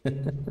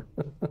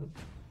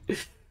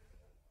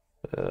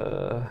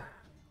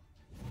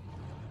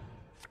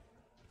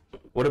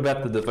 What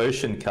about the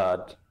devotion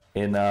card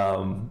in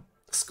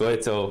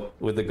Scoia'tael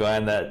with the guy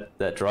and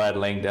that dryad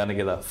laying down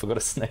together? I forgot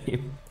his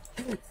name.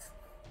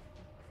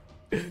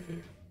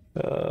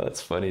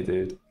 It's funny,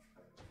 dude.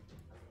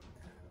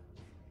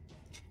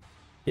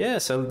 Yeah,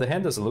 so the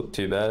hand doesn't look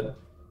too bad.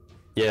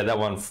 Yeah, that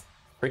one,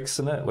 Fricks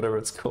in it, whatever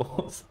it's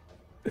called.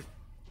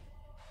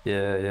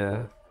 Yeah,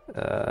 yeah.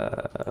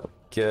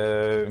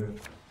 Go.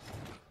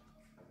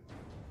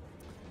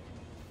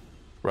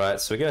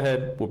 Right, so we go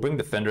ahead. We'll bring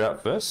Defender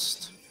out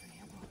first.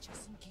 Watch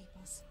us and keep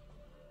us.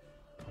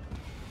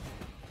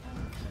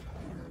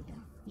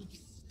 The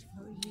feast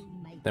for you,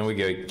 mate. Then we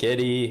go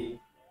Getty,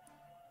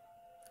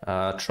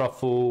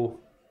 Truffle,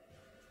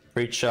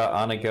 Preacher,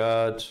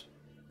 Arnagard.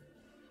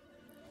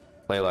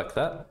 Play like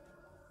that.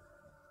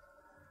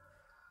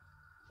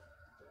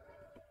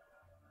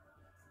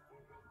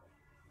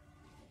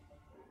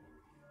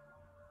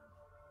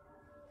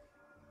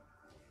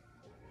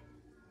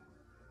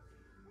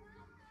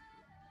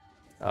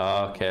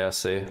 Oh, okay, I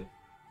see.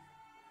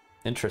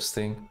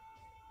 Interesting.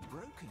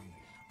 Broken.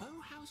 Oh,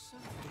 how so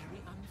very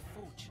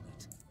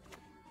unfortunate.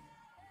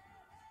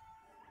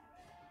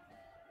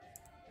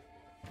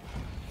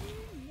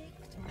 You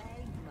nicked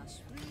my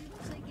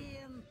mushrooms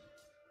again.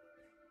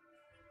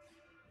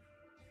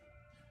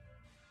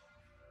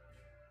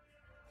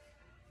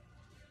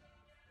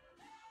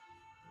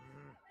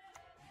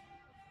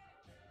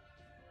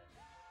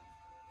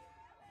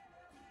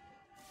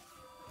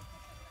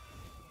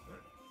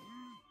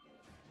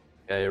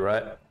 Yeah, you're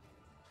right. I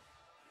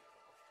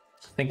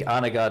think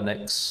Arnagard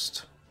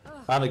next.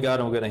 Arnagard,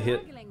 I'm gonna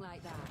hit. Struggling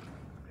like that.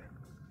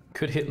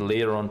 Could hit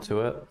Lear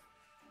onto it.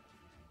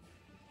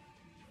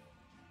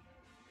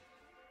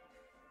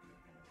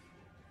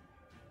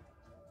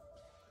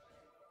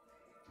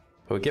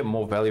 But we get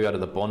more value out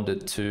of the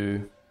bonded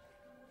too.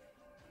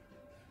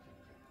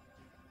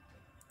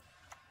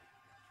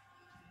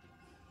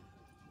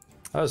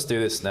 Let's do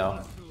this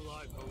now.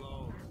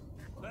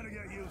 Better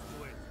get used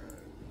to it.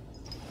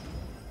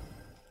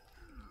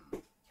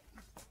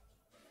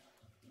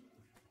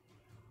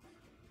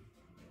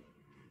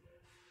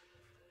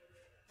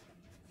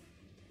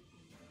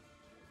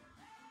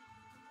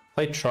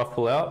 Play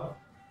Truffle out.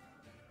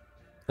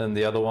 Then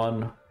the other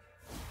one.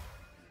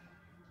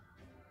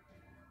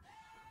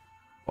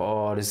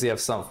 Oh, does he have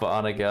something for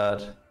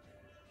Arnagard?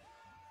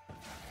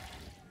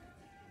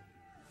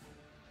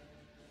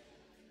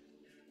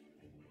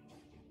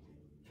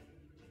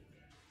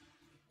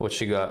 What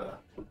you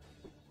got?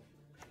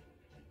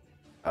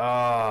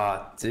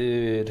 Ah,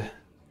 dude.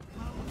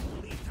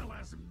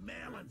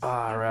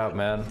 Far out,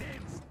 man.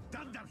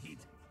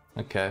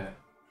 Okay.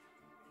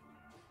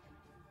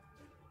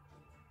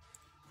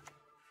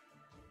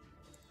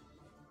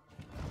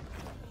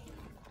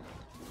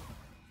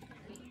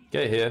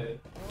 Get here.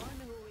 One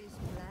who is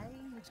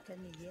blind can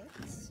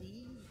yet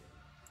see.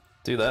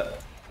 Do that.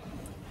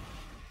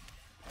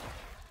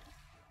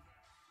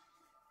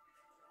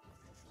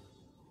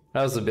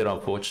 That was a bit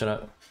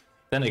unfortunate.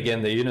 Then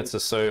again, the units are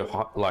so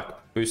hot, like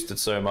boosted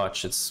so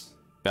much, it's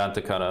bound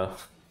to kind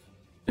of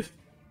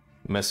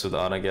mess with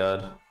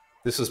Arnagard.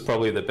 This was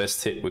probably the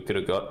best hit we could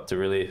have got to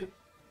really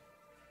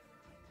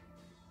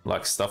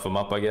like stuff him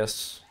up, I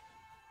guess.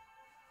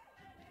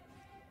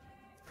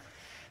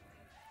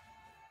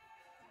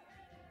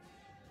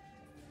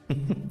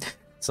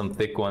 Some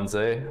thick ones,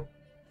 eh?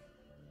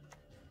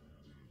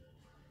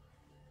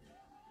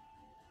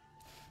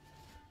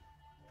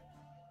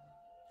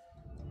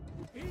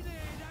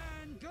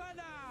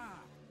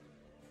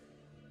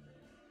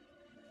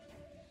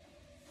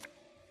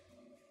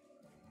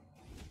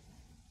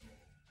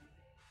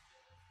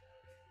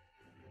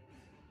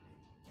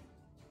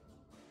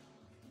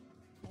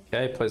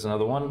 Okay, plays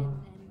another one. And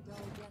go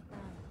get them.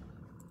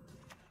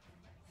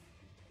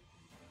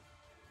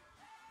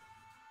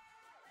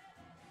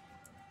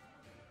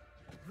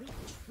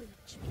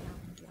 Reach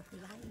beyond what the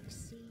eyes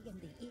see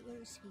and the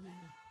ears hear.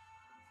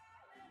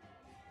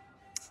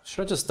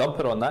 Should I just dump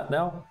it on that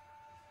now?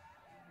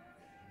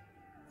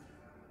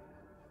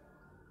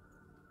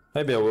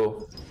 Maybe I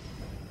will.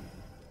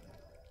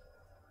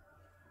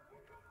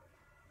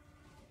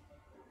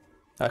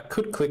 I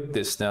could click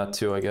this now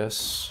too, I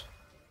guess.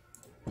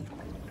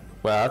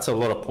 Wow, that's a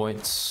lot of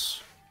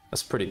points.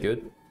 That's pretty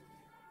good.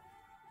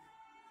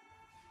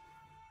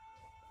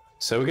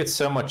 So we get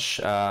so much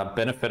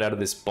benefit out of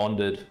this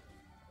bonded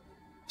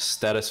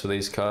status for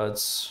these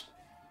cards.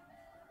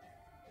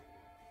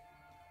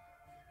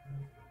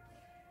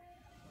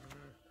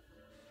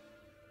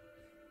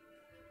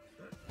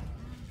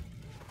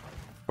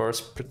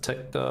 Forest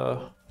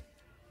Protector.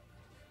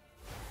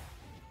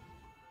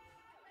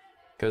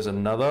 Goes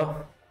another.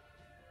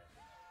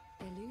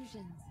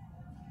 Illusions.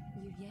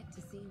 You've yet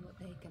to see what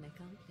they can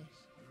accomplish.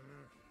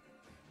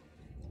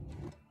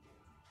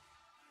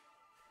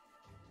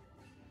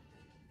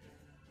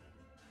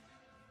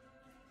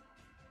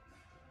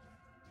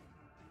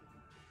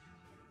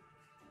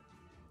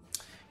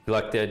 You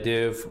like the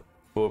idea of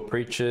for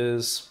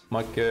preachers?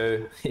 Might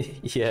go.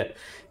 Yeah, it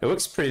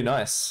looks pretty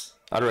nice.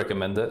 I'd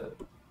recommend it.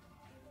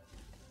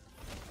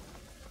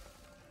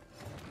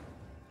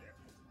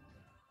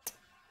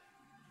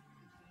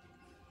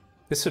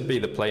 This would be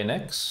the play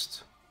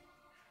next.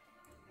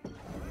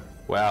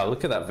 Wow,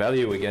 look at that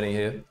value we're getting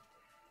here.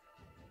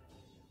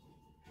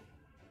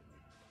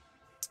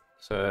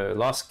 So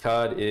last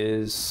card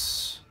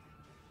is...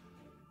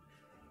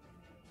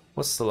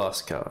 What's the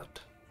last card?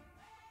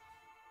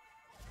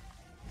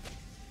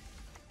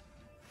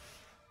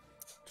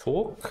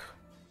 Talk?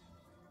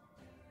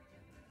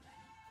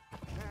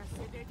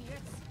 Cursed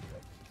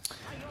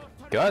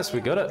Guys,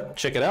 we got it.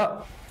 Check it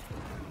out.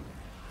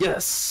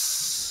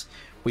 Yes!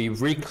 We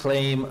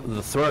reclaim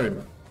the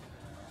throne.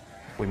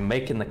 We're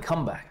making the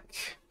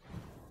comeback.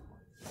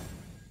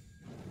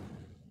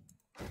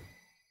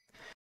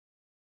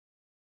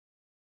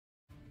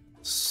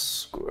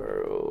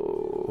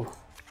 Squirrel.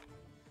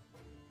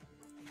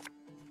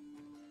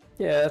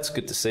 Yeah, that's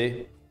good to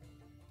see.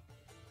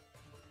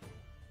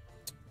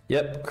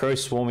 Yep, crow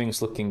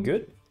swarming's looking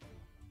good.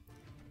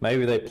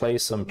 Maybe they play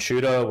some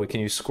tutor, we can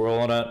use squirrel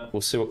on it.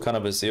 We'll see what kind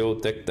of a Zeal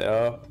deck they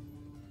are.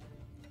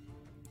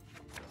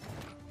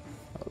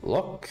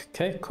 Lock,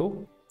 okay,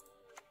 cool.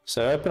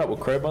 So open up with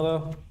Crow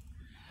Mother.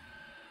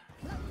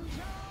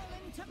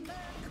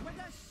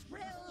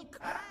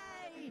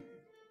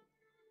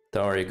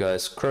 Don't worry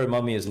guys, Crow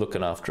Mummy is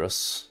looking after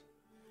us.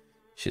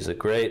 She's a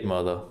great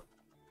mother.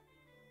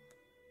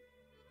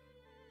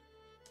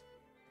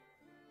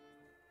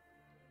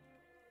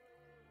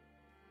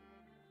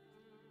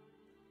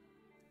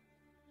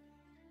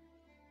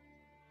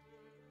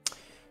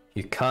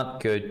 You can't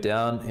go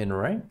down in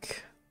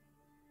rank.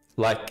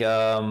 Like, you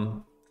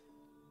know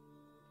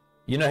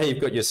how you've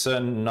got your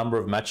certain number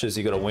of matches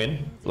you gotta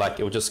win? Like,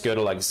 it'll just go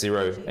to like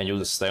 0 and you'll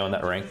just stay on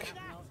that rank.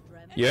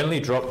 You only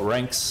drop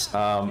ranks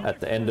at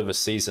the end of a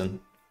season.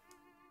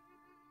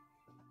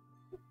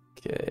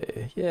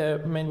 Okay, yeah,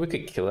 I mean, we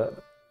could kill it.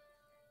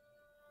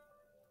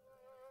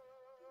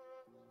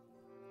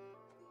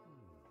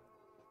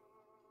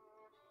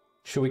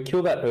 Should we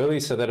kill that early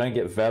so they don't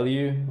get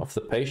value off the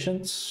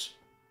patients?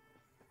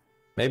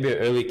 Maybe an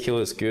early kill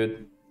is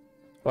good.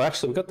 Oh,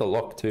 actually, we got the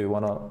lock too,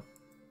 why not?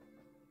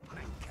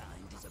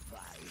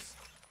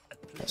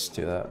 Let's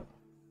do that.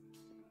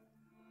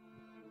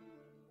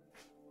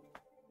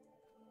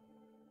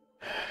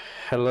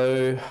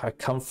 Hello, I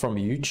come from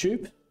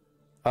YouTube.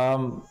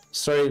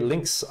 Sorry,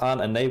 links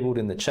aren't enabled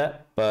in the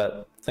chat,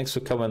 but thanks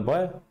for coming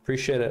by.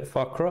 Appreciate it,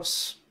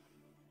 Farcross.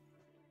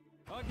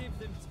 I'll give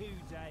them 2 days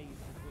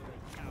before they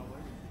cower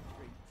and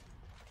retreat.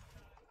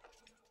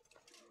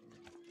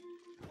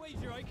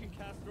 Wager I can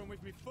cast one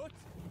with my foot.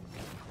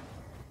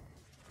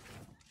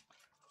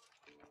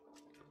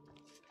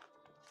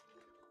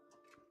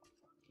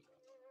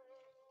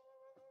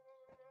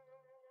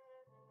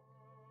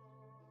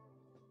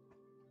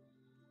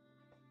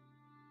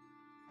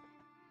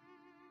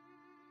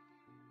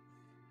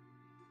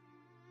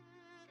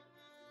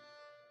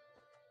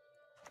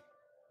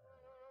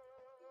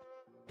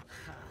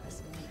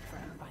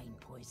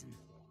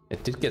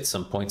 It did get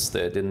some points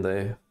there, didn't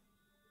they?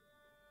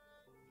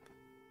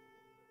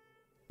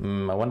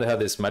 I wonder how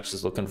this match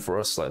is looking for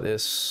us like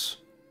this.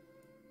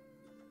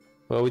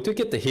 Well, we do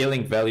get the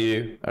healing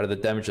value out of the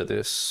damage of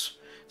this,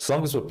 as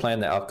long as we're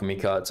playing the alchemy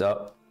cards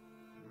out.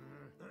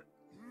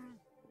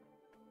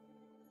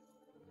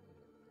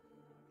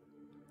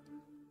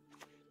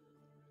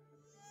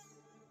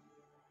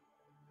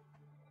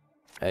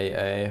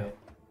 AA.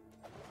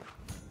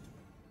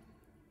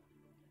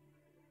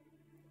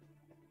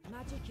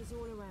 Magic is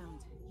all around.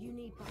 You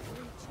need but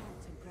one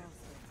chant and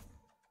grasp it.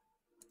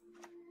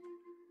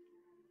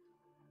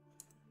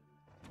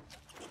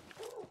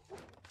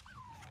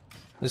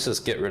 Let's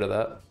just get rid of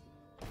that.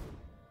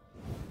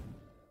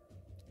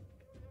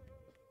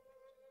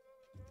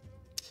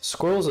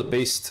 Squirrel's a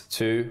beast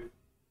too,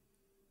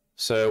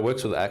 so it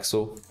works with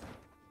Axel.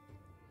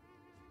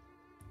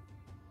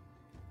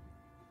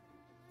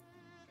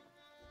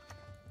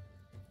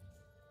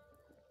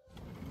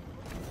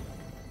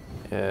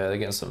 Yeah, they're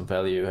getting some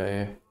value,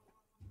 hey?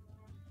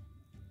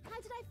 How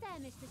did I fare,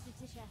 Mistress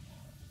Letitia?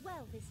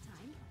 Well this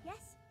time,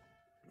 yes?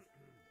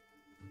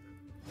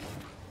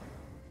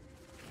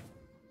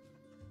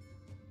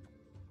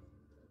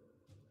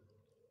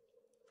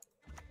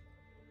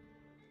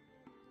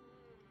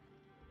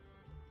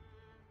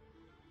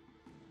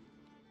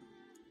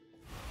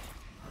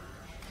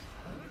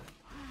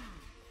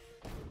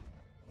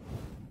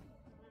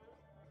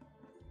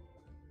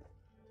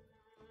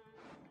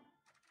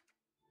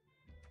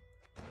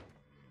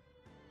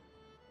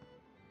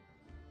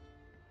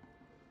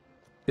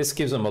 This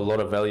gives them a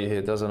lot of value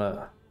here, doesn't it?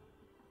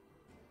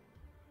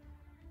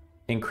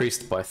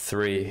 Increased by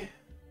 3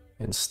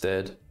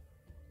 instead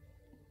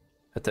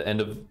at the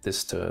end of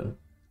this turn,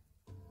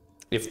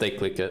 if they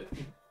click it.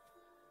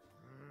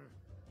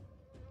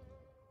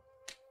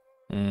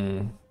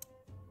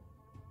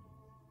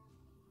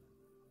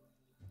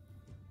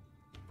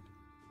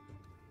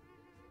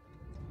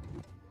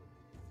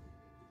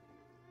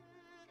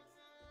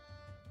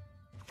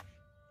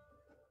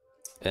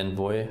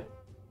 Envoy.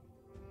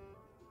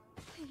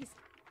 Please,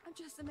 I'm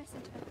just a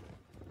messenger.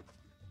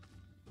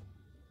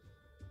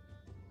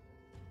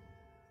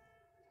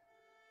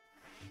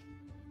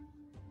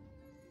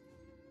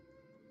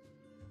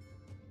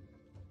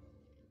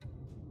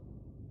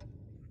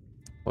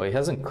 Well, he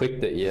hasn't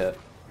clicked it yet.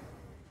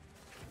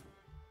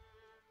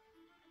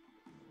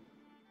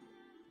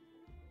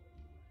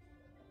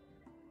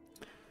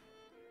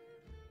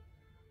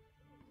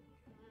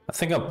 I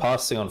think I'm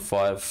passing on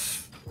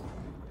 5.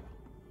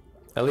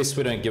 At least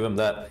we don't give him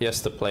that. He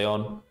has to play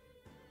on.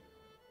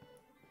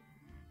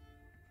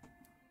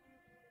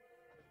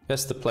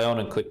 Has to play on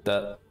and click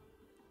that.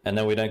 And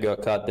then we don't go a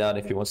card down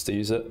if he wants to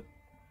use it.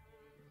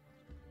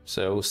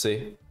 So we'll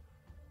see.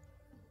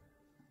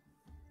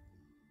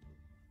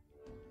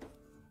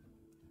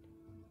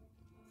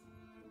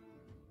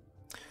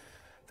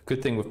 The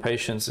good thing with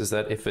patience is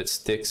that if it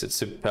sticks, it's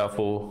super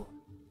powerful.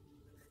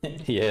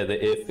 Yeah, the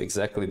if,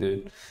 exactly,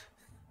 dude.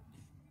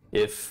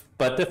 If,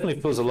 but definitely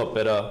feels a lot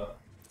better.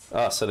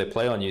 Ah, so they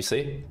play on you,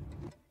 see?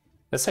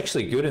 That's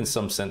actually good in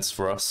some sense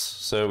for us,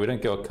 so we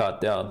don't go a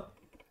card down.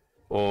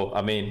 Or,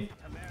 I mean,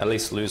 at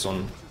least lose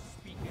on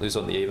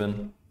the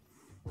even.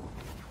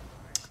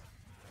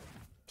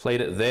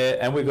 Played it there,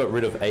 and we got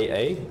rid of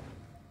AA.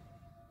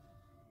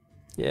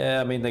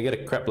 Yeah, I mean, they get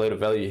a crap load of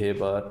value here,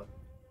 but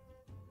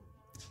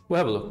we'll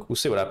have a look. We'll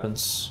see what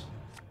happens.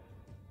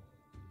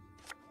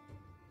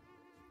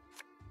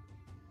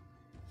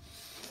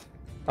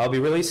 I'll be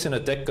releasing a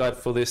deck guide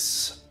for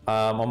this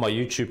on my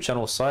YouTube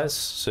channel size,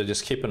 so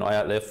just keep an eye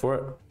out there for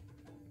it.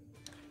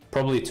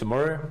 Probably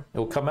tomorrow it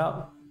will come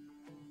out.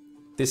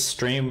 This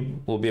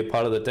stream will be a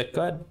part of the deck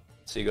guide,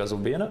 so you guys will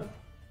be in it.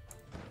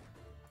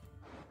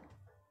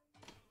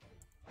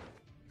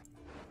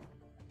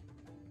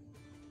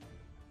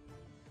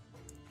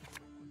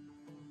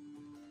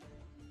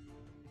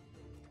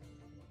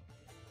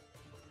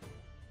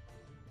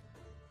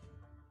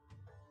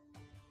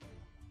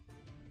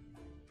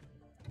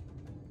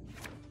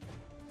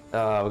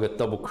 Ah, we got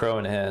double crow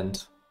in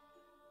hand.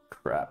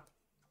 Crap.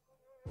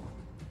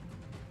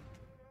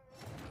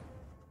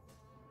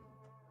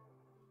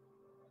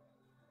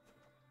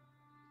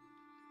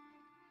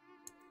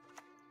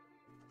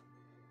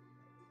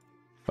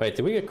 Wait,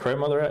 did we get Crow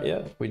Mother out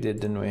yet? We did,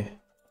 didn't we?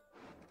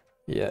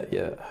 Yeah.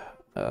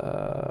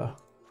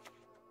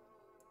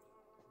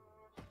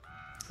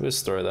 We'll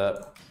just throw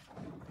that.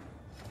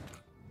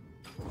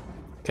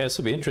 Okay, this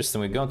will be interesting.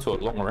 We're going to a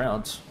long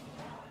round.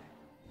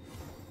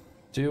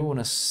 Do want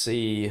to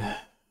see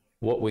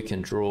what we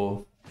can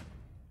draw.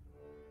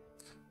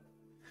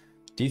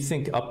 Do you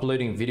think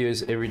uploading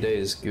videos every day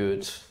is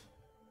good?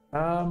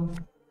 It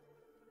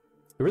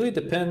really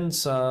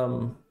depends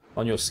on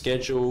your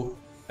schedule,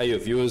 how your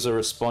viewers are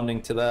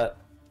responding to that.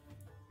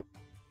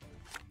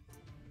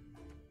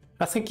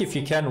 I think if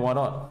you can, why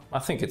not? I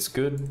think it's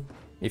good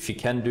if you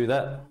can do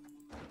that.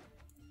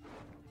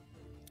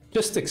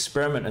 Just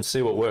experiment and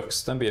see what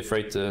works. Don't be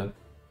afraid to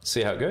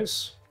see how it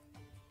goes.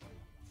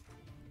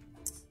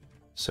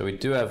 So we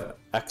do have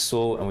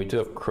Axel and we do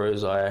have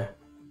Crow's Eye.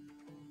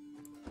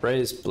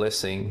 Ray's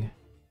Blessing.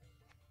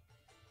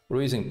 What are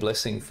we using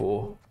Blessing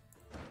for?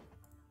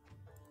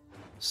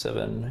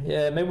 7.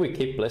 Yeah, maybe we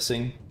keep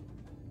Blessing.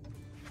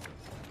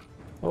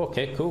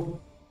 Okay,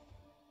 cool.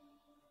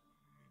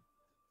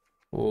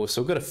 Oh,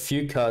 so we've got a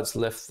few cards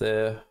left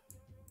there.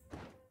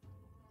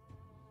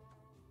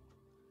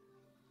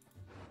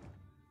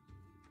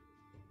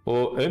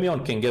 Well,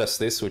 Ermion can get us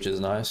this, which is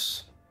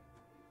nice.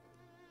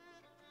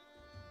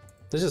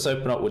 Let's just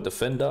open up with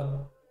Defender.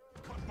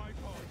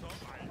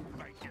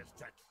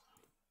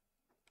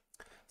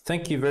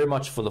 Thank you very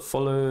much for the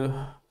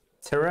follow,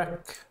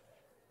 Terak.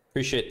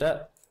 Appreciate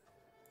that.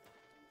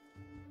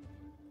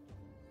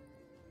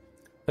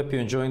 Hope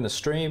you're enjoying the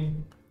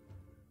stream.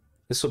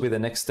 This will be the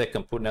next deck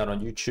I'm putting out on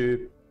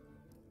YouTube.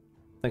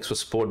 Thanks for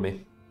supporting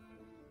me.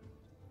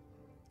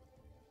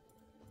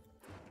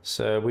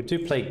 So we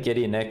do play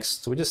Getty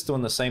next. We're just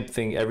doing the same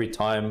thing every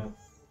time.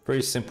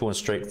 Very simple and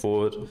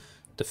straightforward.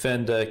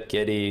 Defender,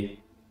 Getty,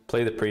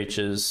 play the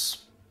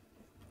Preachers,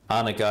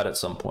 Arna Guard at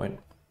some point.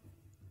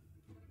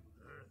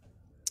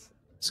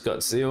 It's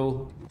got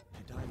Zeal.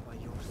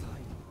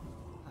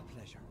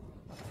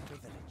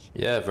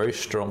 Yeah, very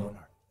strong.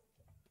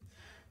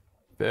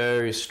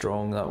 Very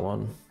strong, that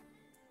one.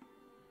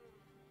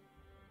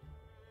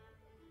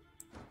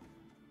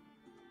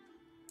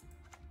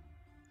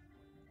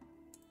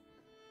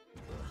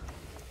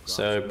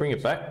 So bring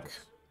it back.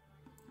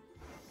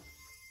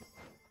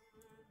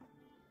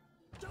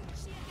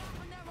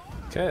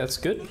 Okay, that's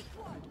good.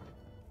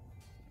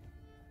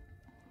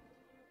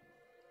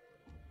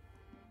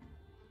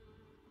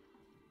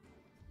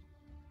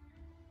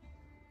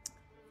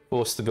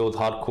 Forced to build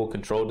hardcore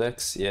control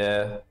decks.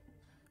 Yeah,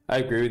 I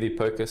agree with you,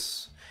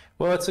 Pocus.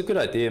 Well, it's a good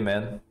idea,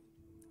 man.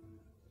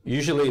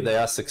 Usually they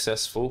are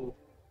successful.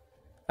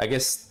 I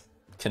guess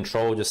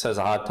control just has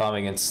a hard time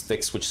against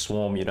decks which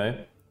swarm, you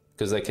know,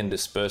 because they can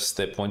disperse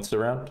their points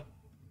around.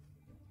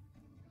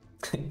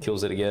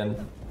 Kills it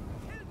again.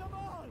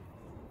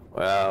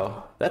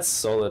 Wow, that's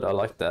solid. I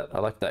like that. I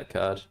like that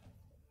card.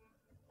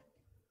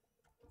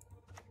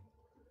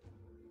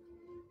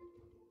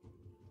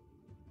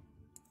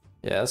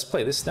 Yeah, let's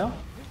play this now.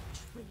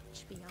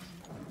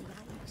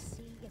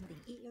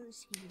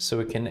 So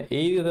we can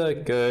either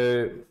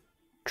go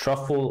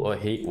Truffle or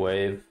Heat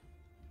Wave.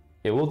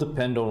 It will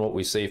depend on what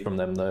we see from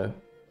them though.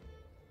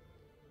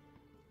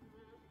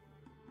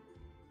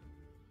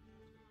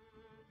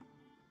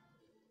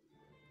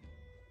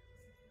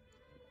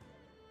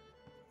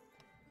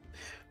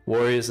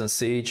 Warriors and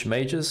Siege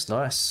Mages,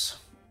 nice.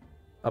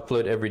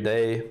 Upload every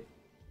day.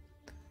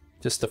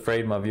 Just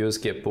afraid my viewers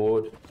get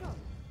bored.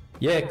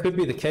 Yeah, it could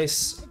be the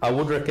case. I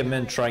would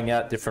recommend trying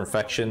out different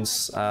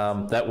factions.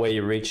 That way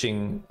you're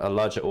reaching a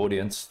larger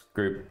audience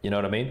group, you know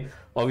what I mean?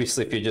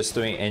 Obviously, if you're just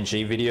doing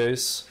NG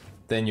videos,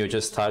 then you're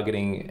just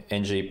targeting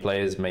NG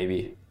players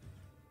maybe.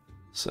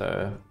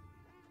 So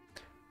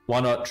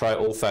why not try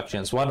all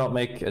factions? Why not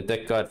make a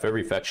deck guide for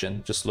every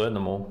faction? Just learn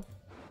them all.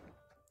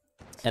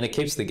 And it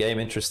keeps the game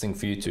interesting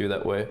for you too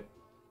that way.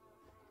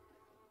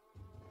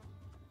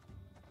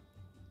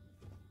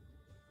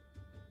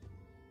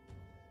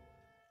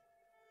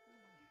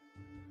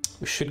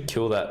 We should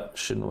kill that,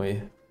 shouldn't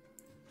we?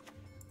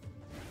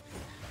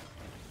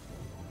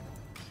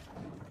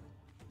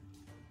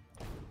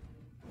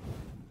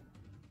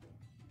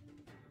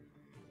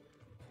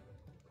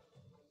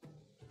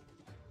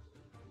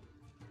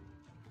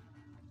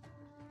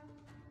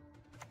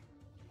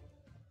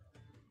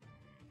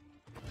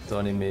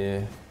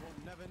 Donimir.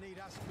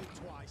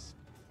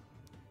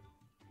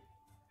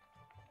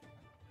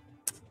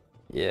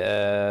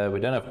 Yeah, we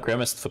don't have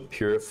Gremist for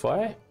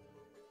Purify.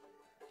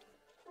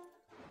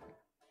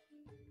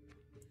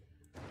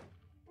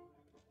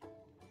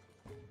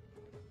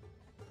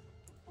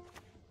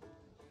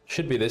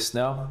 Should be this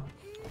now.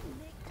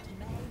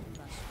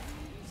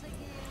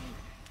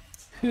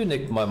 Who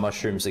nicked my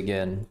mushrooms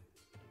again?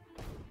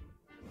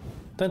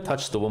 Don't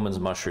touch the woman's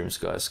mushrooms,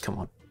 guys. Come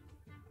on.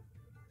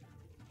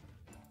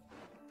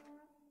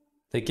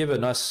 They give a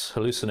nice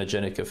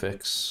hallucinogenic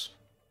effects.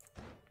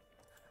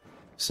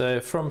 So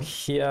from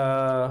here,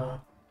 I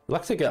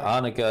like to get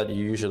Arnagard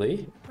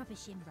usually.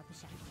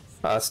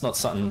 It's not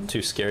something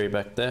too scary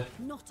back there.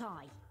 Not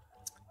I.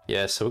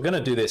 Yeah, so we're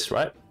gonna do this,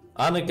 right?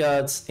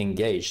 Arnagard's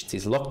engaged.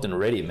 He's locked and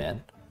ready,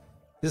 man.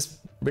 He's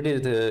ready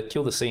to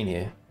kill the scene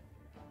here.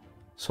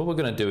 So what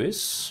we're gonna do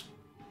is,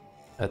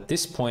 at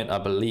this point, I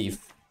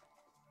believe,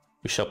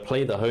 we shall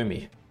play the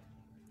homie.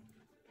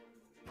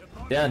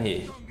 Down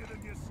here.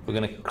 We're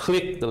gonna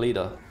click the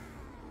leader.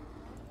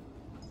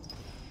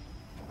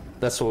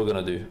 That's what we're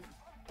gonna do.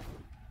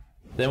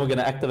 Then we're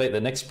gonna activate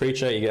the next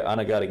preacher, you get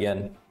Arnagard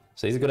again.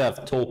 So he's gonna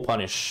have tall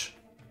punish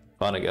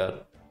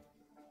Arnagard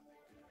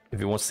if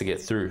he wants to get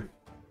through.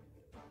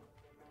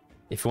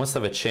 If he wants to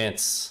have a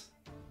chance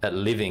at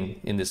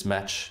living in this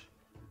match,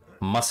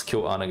 must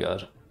kill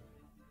Arnagard.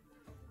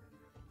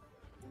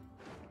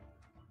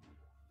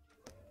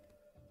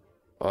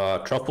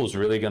 Truffle's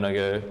really gonna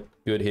go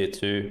good here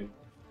too.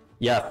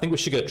 Yeah, I think we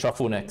should go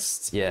Truffle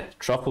next. Yeah,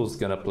 Truffle's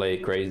gonna play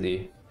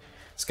crazy.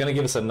 It's gonna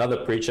give us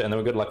another preacher, and then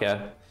we've got like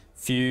a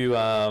few,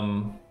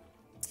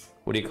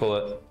 what do you call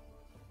it?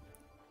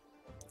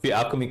 A few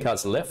alchemy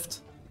cards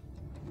left.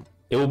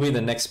 It will be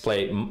the next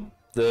play.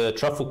 The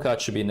Truffle card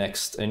should be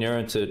next, and you're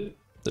into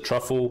the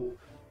Truffle,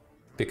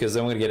 because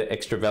then we're gonna get an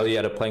extra value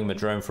out of playing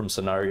Madrone from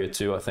Scenario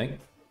 2, I think.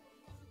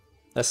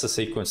 That's the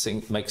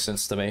sequencing, makes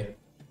sense to me.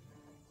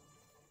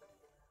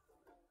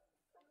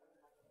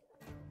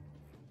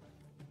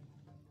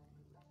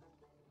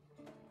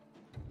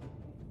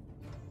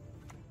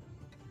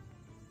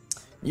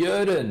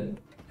 Jöden!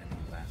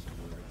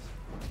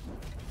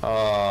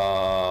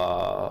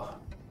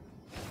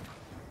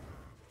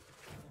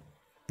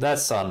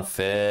 That's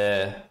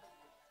unfair.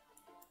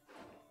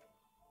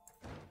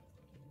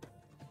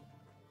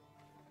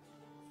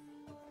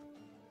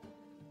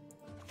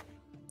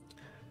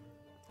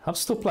 I'm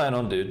still playing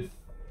on, dude.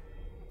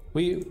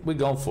 We're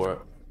going for it.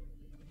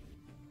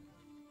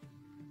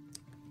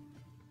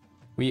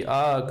 We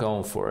are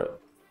going for it.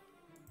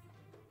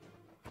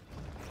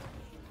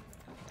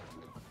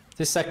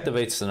 This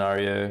activates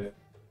scenario.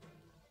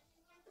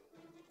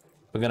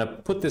 We're gonna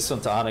put this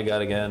onto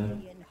Arnagard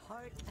again.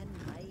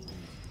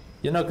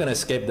 You're not gonna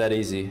escape that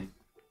easy.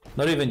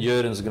 Not even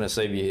Jöden's gonna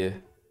save you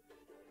here.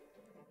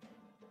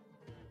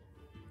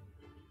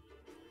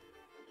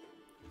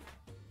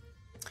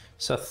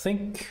 So I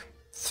think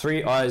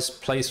 3 eyes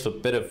plays for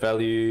better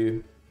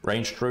value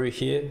range draw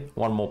here.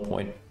 1 more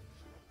point.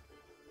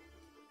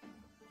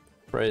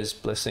 Praise,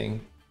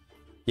 blessing.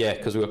 Yeah,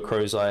 because we got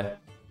Crow's Eye.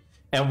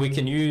 And we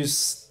can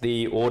use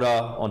the order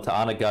onto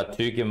Arnagard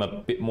to give him a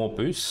bit more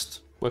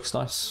boost. Works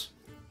nice.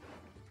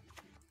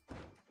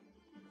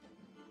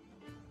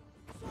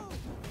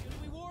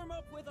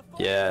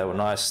 Yeah, well,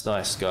 nice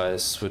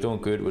guys. We're doing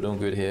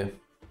good here.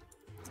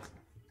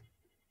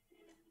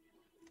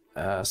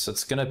 So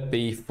it's gonna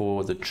be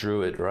for the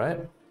Druid,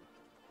 right?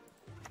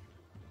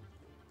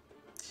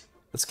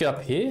 Let's get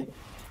up here.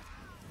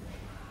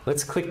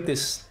 Let's click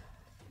this.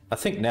 I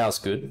think now's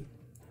good.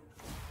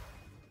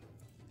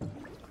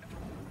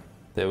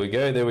 There we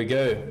go.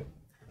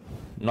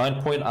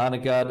 9-point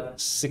Arnagard,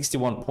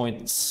 61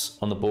 points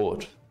on the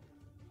board.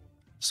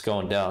 It's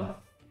going down.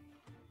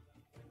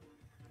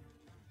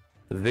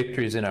 The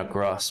victory is in our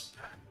grasp.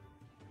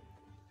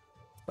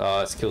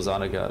 Oh, it kills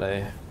Arnagard,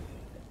 eh?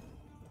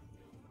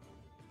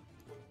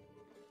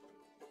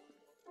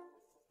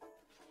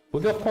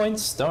 We got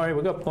points, don't worry,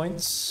 we got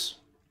points.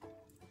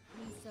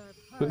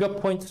 We got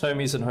points,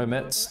 homies and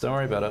homettes, don't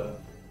worry about it.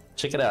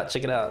 Check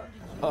it out.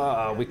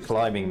 Ah, we're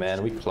climbing,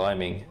 man, we're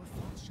climbing.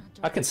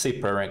 I can see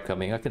pro rank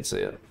coming, I can see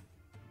it.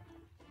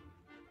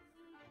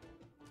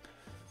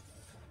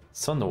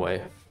 It's on the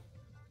way.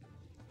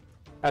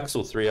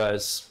 Axel 3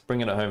 Eyes,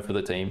 bringing it home for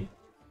the team.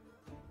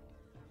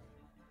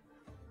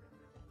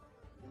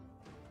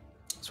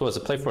 So what's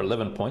it, play for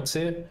 11 points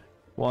here?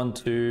 1,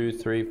 2,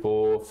 3,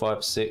 4,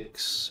 5,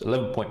 6,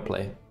 11 point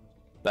play.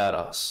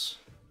 Badass.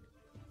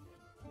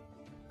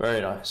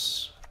 Very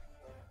nice.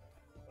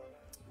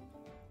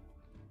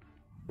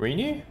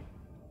 Renew?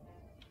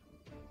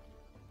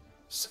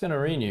 Just gonna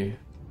renew.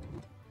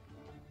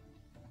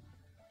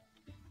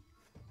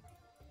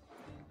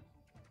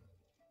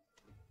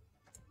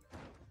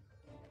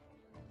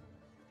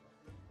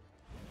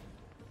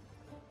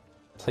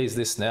 Plays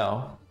this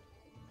now.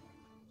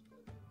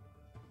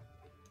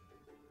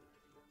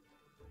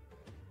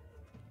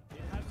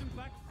 It hasn't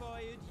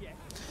backfired yet.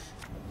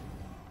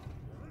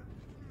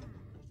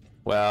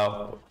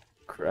 Wow.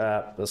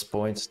 Crap, this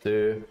points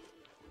too.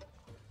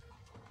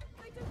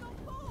 They did not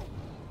fall!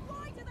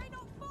 Why do they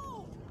not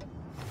fall?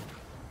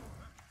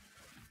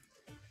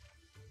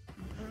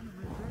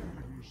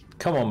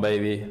 Come on,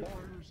 baby.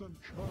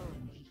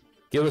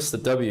 Give us the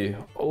W.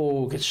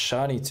 Oh, get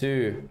shiny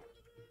too.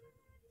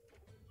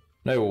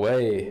 No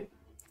way.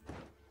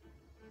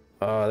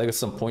 They got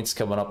some points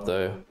coming up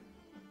though.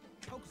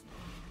 Toast.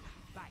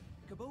 Bang.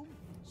 Kaboom.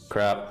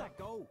 Crap. That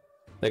goal.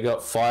 They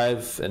got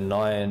 5 and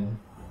 9.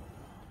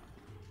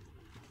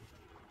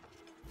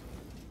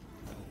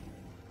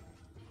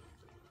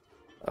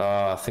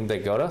 I think they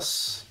got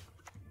us.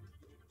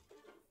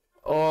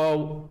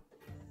 Oh.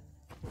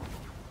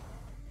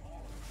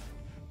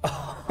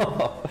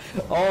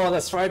 Oh,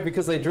 that's right,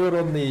 because they drew it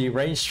on the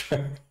range.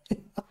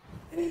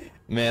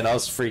 Man, I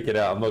was freaking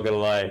out, I'm not gonna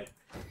lie.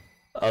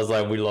 I was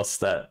like, we lost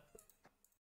that.